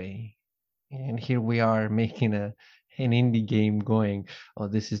Broadway, and here we are making an indie game going, oh,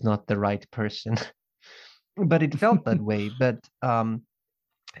 this is not the right person. But it felt that way. But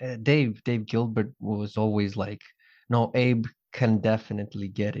Dave Gilbert was always like, no, Abe can definitely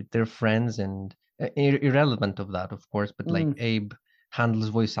get it. They're friends, and irrelevant of that, of course, but like Abe handles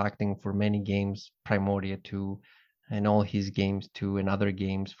voice acting for many games, Primoria 2, and all his games too, and other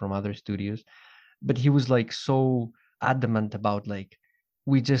games from other studios. But he was like so adamant about like,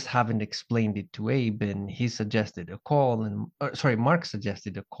 we just haven't explained it to Abe, and he suggested a call, and Mark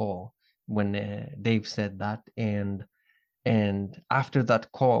suggested a call when Dave said that, and after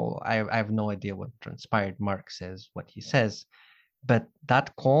that call, I have no idea what transpired. Mark says what he says, but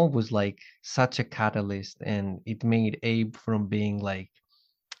that call was like such a catalyst, and it made Abe from being like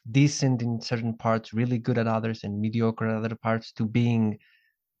decent in certain parts, really good at others, and mediocre at other parts, to being,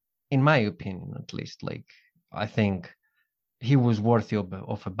 in my opinion at least, like, I think he was worthy of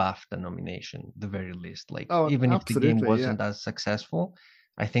a BAFTA nomination, the very least. Like, even if the game wasn't as successful,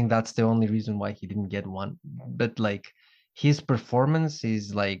 I think that's the only reason why he didn't get one. But like, his performance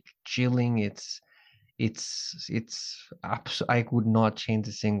is like chilling. I would not change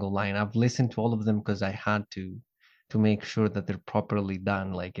a single line. I've listened to all of them because I had to make sure that they're properly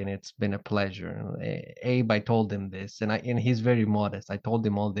done. Like, and it's been a pleasure. Abe, I told him this, and he's very modest. I told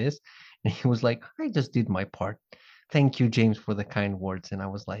him all this, and he was like, I just did my part. Thank you, James, for the kind words. And I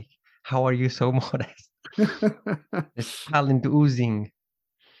was like, how are you so modest? There's talent oozing.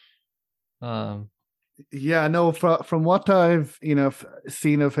 Yeah, no, from what I've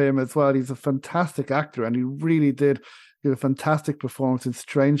seen of him as well, he's a fantastic actor, and he really did give a fantastic performance in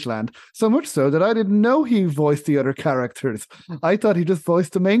Strangeland. So much so that I didn't know he voiced the other characters. I thought he just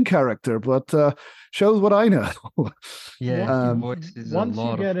voiced the main character, but shows what I know. Yeah, he voices once a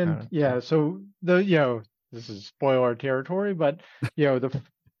lot you get of in, yeah. So this is spoiler territory, but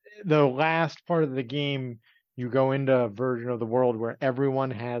the last part of the game, you go into a version of the world where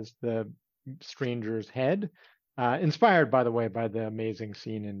everyone has the stranger's head, inspired, by the way, by the amazing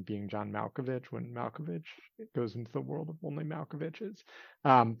scene in Being John Malkovich, when Malkovich goes into the world of only Malkoviches.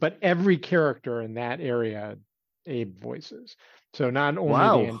 But every character in that area, Abe voices. So not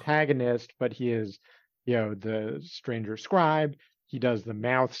only the antagonist, but he is, the stranger scribe. He does the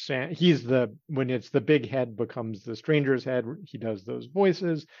mouth sound. When it's the big head becomes the stranger's head, he does those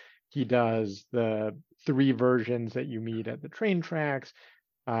voices. He does the 3 versions that you meet at the train tracks.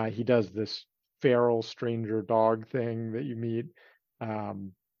 He does this feral stranger dog thing that you meet. I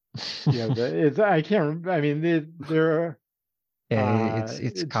can't remember. I mean, there are.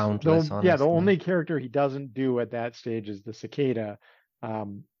 It's countless, the honestly. only character he doesn't do at that stage is the cicada,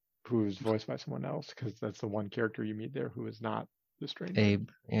 who's voiced by someone else, because that's the one character you meet there who is not the stranger. Abe,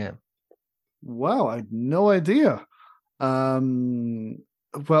 yeah. Wow, I had no idea.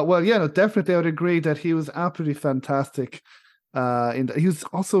 Well, yeah, no, definitely I would agree that he was absolutely fantastic. He was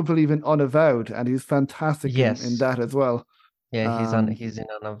also, I believe, in Unavowed, and he's fantastic in Yes. that as well. Yeah, he's in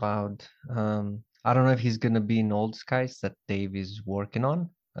Unavowed. I don't know if he's gonna be in Old Skies that Dave is working on.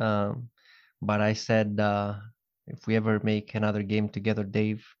 But I said if we ever make another game together,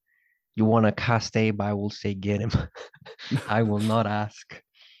 Dave, you want to cast Abe, I will say get him. I will not ask.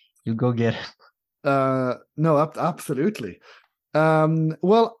 You go get him. No, absolutely.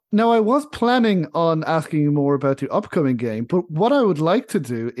 Well, now I was planning on asking you more about your upcoming game, but what I would like to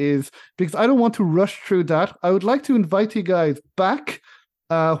do is, because I don't want to rush through that, I would like to invite you guys back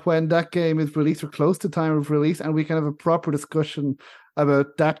when that game is released or close to time of release, and we can have a proper discussion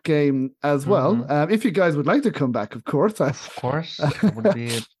about that game as well. If you guys would like to come back, of course. Of course, it would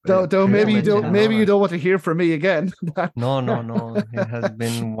be though maybe you don't want to hear from me again. No. It has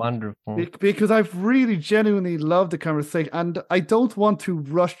been wonderful. Because I've really genuinely loved the conversation, and I don't want to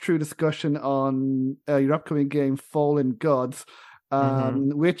rush through discussion on your upcoming game, Fallen Gods,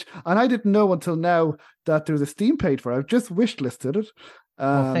 which, and I didn't know until now that there's a Steam page for it. I've just wishlisted it.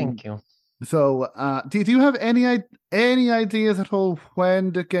 Thank you. So, do you have any ideas at all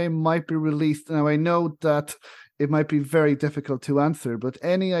when the game might be released? Now, I know that it might be very difficult to answer, but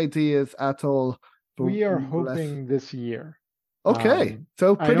any ideas at all? We are hoping this year. Okay,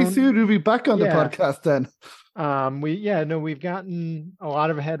 so pretty soon we'll be back on the podcast then. We've gotten a lot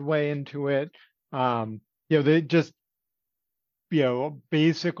of headway into it. They just,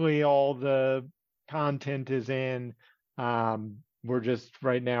 basically all the content is in. We're just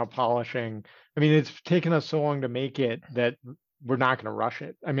right now polishing. I mean, it's taken us so long to make it that we're not going to rush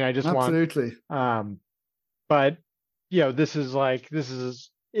it. I mean, I just absolutely. But this is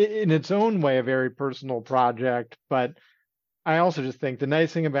in its own way a very personal project. But I also just think the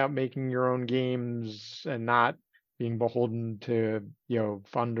nice thing about making your own games and not being beholden to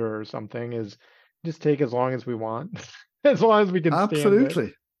funder or something is just take as long as we want, as long as we can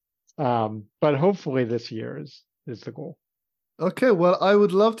absolutely. Stand it. But hopefully this year is the goal. Okay, well, I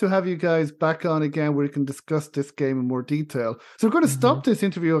would love to have you guys back on again where we can discuss this game in more detail. So we're going to stop this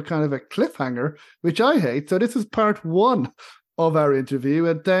interview at kind of a cliffhanger, which I hate. So this is part 1 of our interview.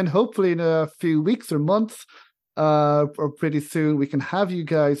 And then hopefully in a few weeks or months, or pretty soon, we can have you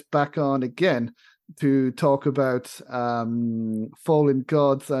guys back on again to talk about Fallen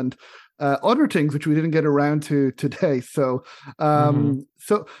Gods and other things which we didn't get around to today. So,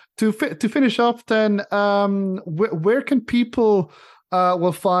 so to finish off, then, where can people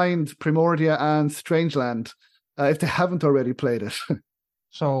will find Primordia and Strangeland if they haven't already played it?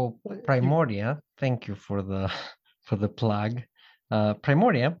 So Primordia, thank you for the plug.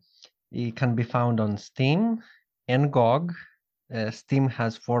 Primordia, it can be found on Steam and GOG. Steam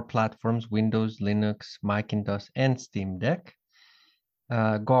has 4 platforms: Windows, Linux, Macintosh, and Steam Deck.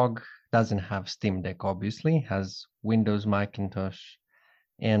 GOG doesn't have Steam Deck, obviously, has Windows, Macintosh,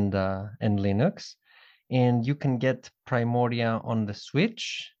 and Linux. And you can get Primordia on the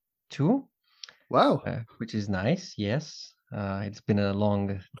Switch too. Wow. Which is nice, yes. It's been a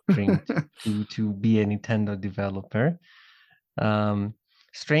long dream to be a Nintendo developer.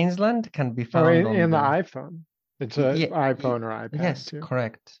 Strangeland can be found on the iPhone. It's an iPhone or iPad. Yes, too.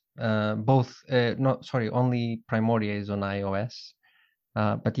 Correct. Both. Only Primordia is on iOS.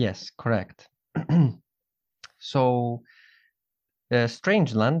 But yes, correct. So,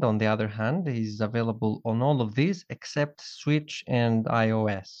 Strangeland, on the other hand, is available on all of these except Switch and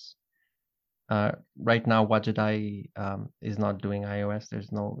iOS. Right now, Wadget Eye is not doing iOS.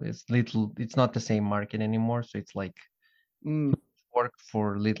 It's not the same market anymore. So it's like work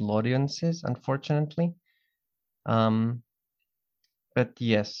for little audiences, unfortunately. But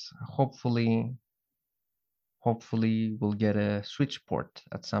yes, hopefully we'll get a Switch port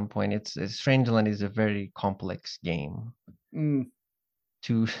at some point. Strangeland is a very complex game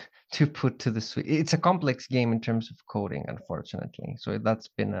to put to the Switch. It's a complex game in terms of coding, unfortunately. So that's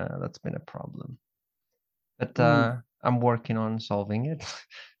been a problem. But I'm working on solving it.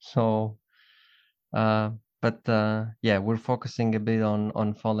 So, we're focusing a bit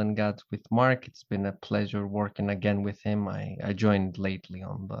on Fallen Gods with Mark. It's been a pleasure working again with him. I joined lately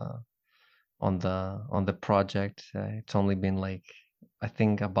on the project. It's only been I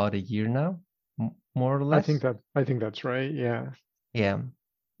think about a year now, more or less. I think that's right. Yeah,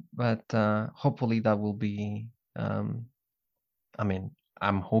 but hopefully that will be.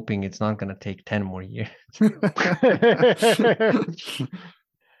 I'm hoping it's not going to take 10 more years.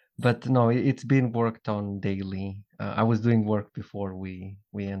 But no, it's been worked on daily. I was doing work before we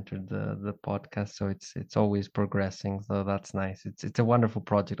entered the podcast, so it's always progressing. So that's nice. It's a wonderful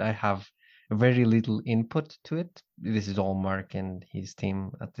project. I have very little input to it. This is all Mark and his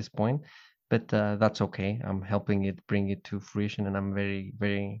team at this point, but that's okay. I'm helping it bring it to fruition, and I'm very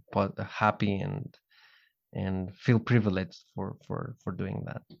very happy and feel privileged for doing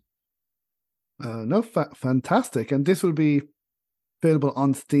that. No, fantastic, and this will be available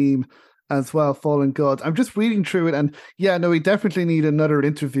on Steam as well, Fallen Gods. I'm just reading through it, and yeah, no, we definitely need another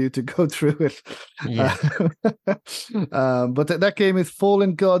interview to go through it. Yeah. But that game is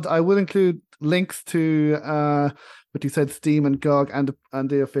Fallen Gods. I will include links to what you said, Steam and GOG, and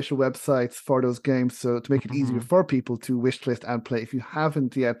the official websites for those games, so to make it easier for people to wishlist and play if you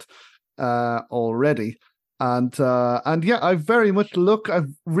haven't yet already. And yeah, I very much I've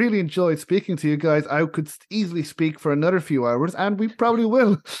really enjoyed speaking to you guys. I could easily speak for another few hours, and we probably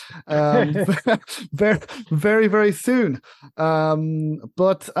will very, very, very soon.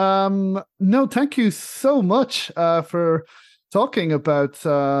 But no, thank you so much for talking about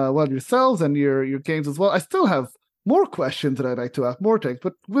yourselves and your games as well. I still have more questions that I'd like to ask, more things,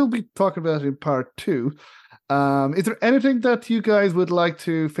 but we'll be talking about it in part 2. Is there anything that you guys would like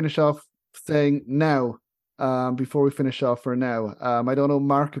to finish off saying now? Before we finish off for now, I don't know,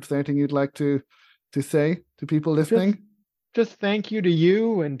 Mark, if there's anything you'd like to say to people listening. Just thank you to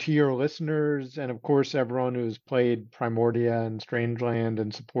you and to your listeners, and of course everyone who's played Primordia and Strangeland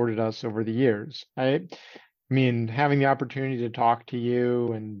and supported us over the years. I mean, having the opportunity to talk to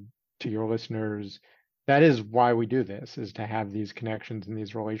you and to your listeners, that is why we do this, is to have these connections and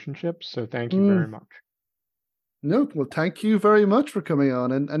these relationships. So thank you very much. No, well, thank you very much for coming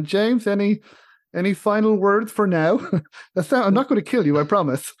on. And James, any final words for now? I'm not going to kill you, I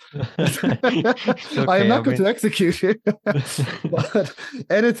promise. Okay, I am not going to execute you. But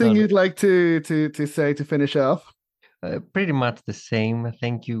anything you'd like to say to finish off? Pretty much the same.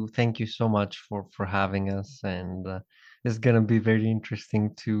 Thank you so much for having us, and it's gonna be very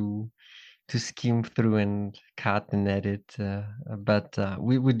interesting to skim through and cut and edit. But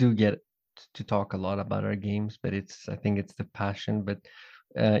we do get to talk a lot about our games, but I think it's the passion. But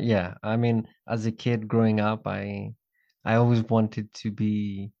yeah, I mean, as a kid growing up, I always wanted to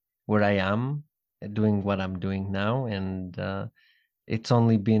be where I am, doing what I'm doing now, and it's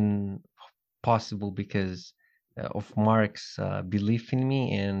only been possible because of Mark's belief in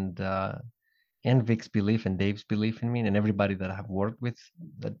me, and Vic's belief, and Dave's belief in me, and everybody that I have worked with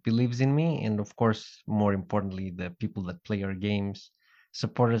that believes in me, and of course, more importantly, the people that play our games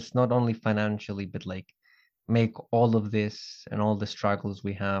support us not only financially, but like make all of this and all the struggles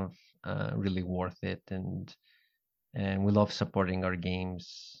we have really worth it, and we love supporting our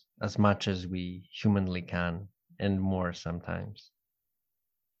games as much as we humanly can, and more sometimes.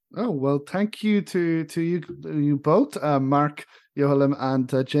 Oh, well, thank you to you both, Mark Yohalim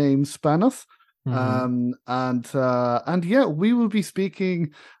and James Spanos. And yeah, we will be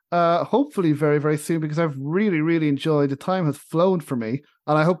speaking hopefully very, very soon, because I've really, really enjoyed. The time has flown for me,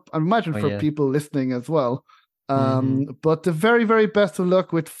 and I imagine for people listening as well. But the very, very best of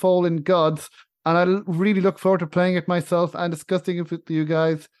luck with Fallen Gods, and I really look forward to playing it myself and discussing it with you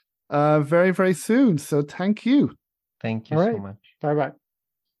guys very, very soon. So thank you. Thank you so much. Bye-bye.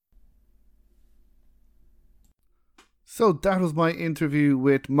 So that was my interview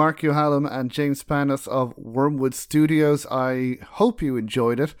with Mark Yohalim and James Spanos of Wormwood Studios. I hope you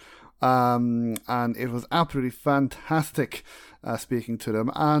enjoyed it. And it was absolutely fantastic speaking to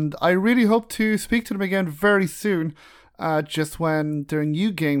them. And I really hope to speak to them again very soon, just when their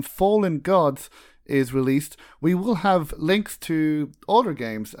new game, Fallen Gods, is released. We will have links to all their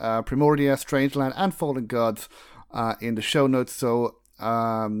games, Primordia, Strangeland, and Fallen Gods, in the show notes. So,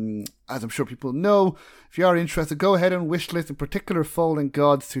 as I'm sure people know, if you are interested, go ahead and wishlist, in particular, Fallen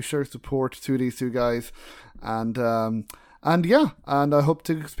Gods, to show support to these two guys. And yeah, and I hope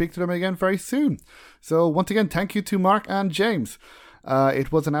to speak to them again very soon. So once again, thank you to Mark and James.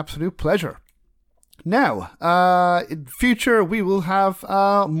 It was an absolute pleasure. Now, in future, we will have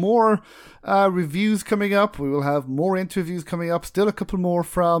more reviews coming up. We will have more interviews coming up. Still a couple more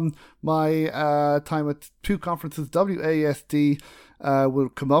from my time at two conferences, WASD, will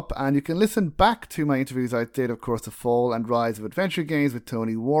come up. And you can listen back to my interviews I did, of course, The Fall and Rise of Adventure Games with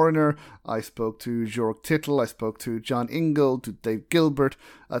Tony Warner. I spoke to Jörg Tittel. I spoke to John Ingold, to Dave Gilbert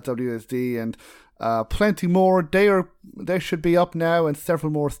at WASD, and plenty more. They should be up now, and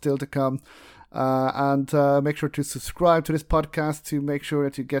several more still to come. And make sure to subscribe to this podcast to make sure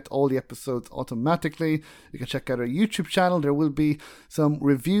that you get all the episodes automatically. You can check out our YouTube channel. There will be some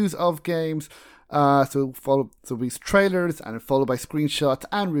reviews of games. So these trailers and followed by screenshots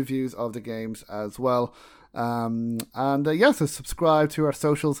and reviews of the games as well. So subscribe to our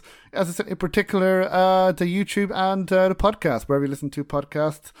socials, as I said, in particular the YouTube and the podcast, wherever you listen to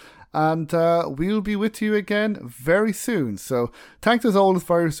podcasts. And we'll be with you again very soon. So thanks as always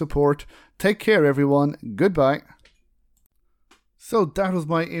for your support. Take care, everyone. Goodbye. So that was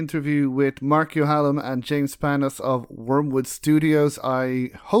my interview with Mark Yohalem and James Panos of Wormwood Studios. I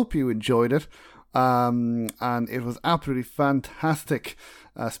hope you enjoyed it. And it was absolutely fantastic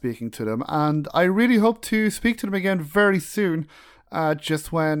speaking to them. And I really hope to speak to them again very soon,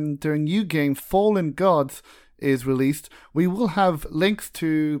 just when their new game, Fallen Gods, is released. We will have links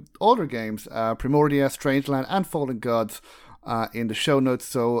to all their games, Primordia, Strangeland, and Fallen Gods, in the show notes.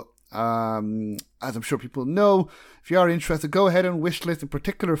 So, as I'm sure people know, if you are interested, go ahead and wishlist, in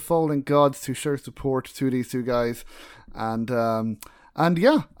particular, Fallen Gods, to show support to these two guys. And I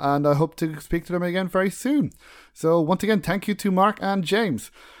hope to speak to them again very soon. So once again, thank you to Mark and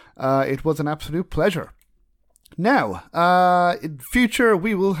James. It was an absolute pleasure. Now, in future,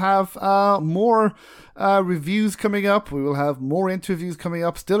 we will have more reviews coming up. We will have more interviews coming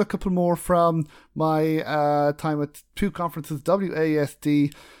up. Still a couple more from my time at two conferences,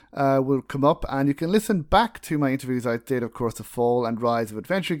 WASD, will come up. And you can listen back to my interviews I did, of course, The Fall and Rise of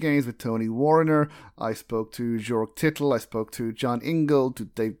Adventure Games with Tony Warner. I spoke to Jörg Tittel. I spoke to John Ingle, to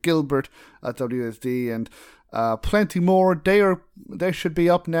Dave Gilbert at WASD, and plenty more. They should be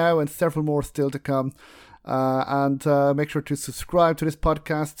up now, and several more still to come. And make sure to subscribe to this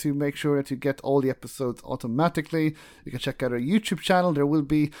podcast to make sure that you get all the episodes automatically. You can check out our YouTube channel. There will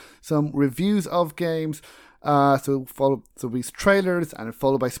be some reviews of games. So these trailers and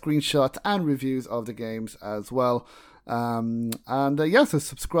followed by screenshots and reviews of the games as well. So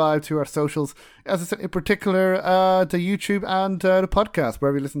subscribe to our socials, as I said, in particular the YouTube and the podcast,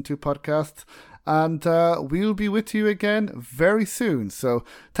 wherever you listen to podcasts. And we'll be with you again very soon. So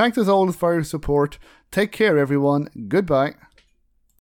thanks as always for your support. Take care, everyone. Goodbye.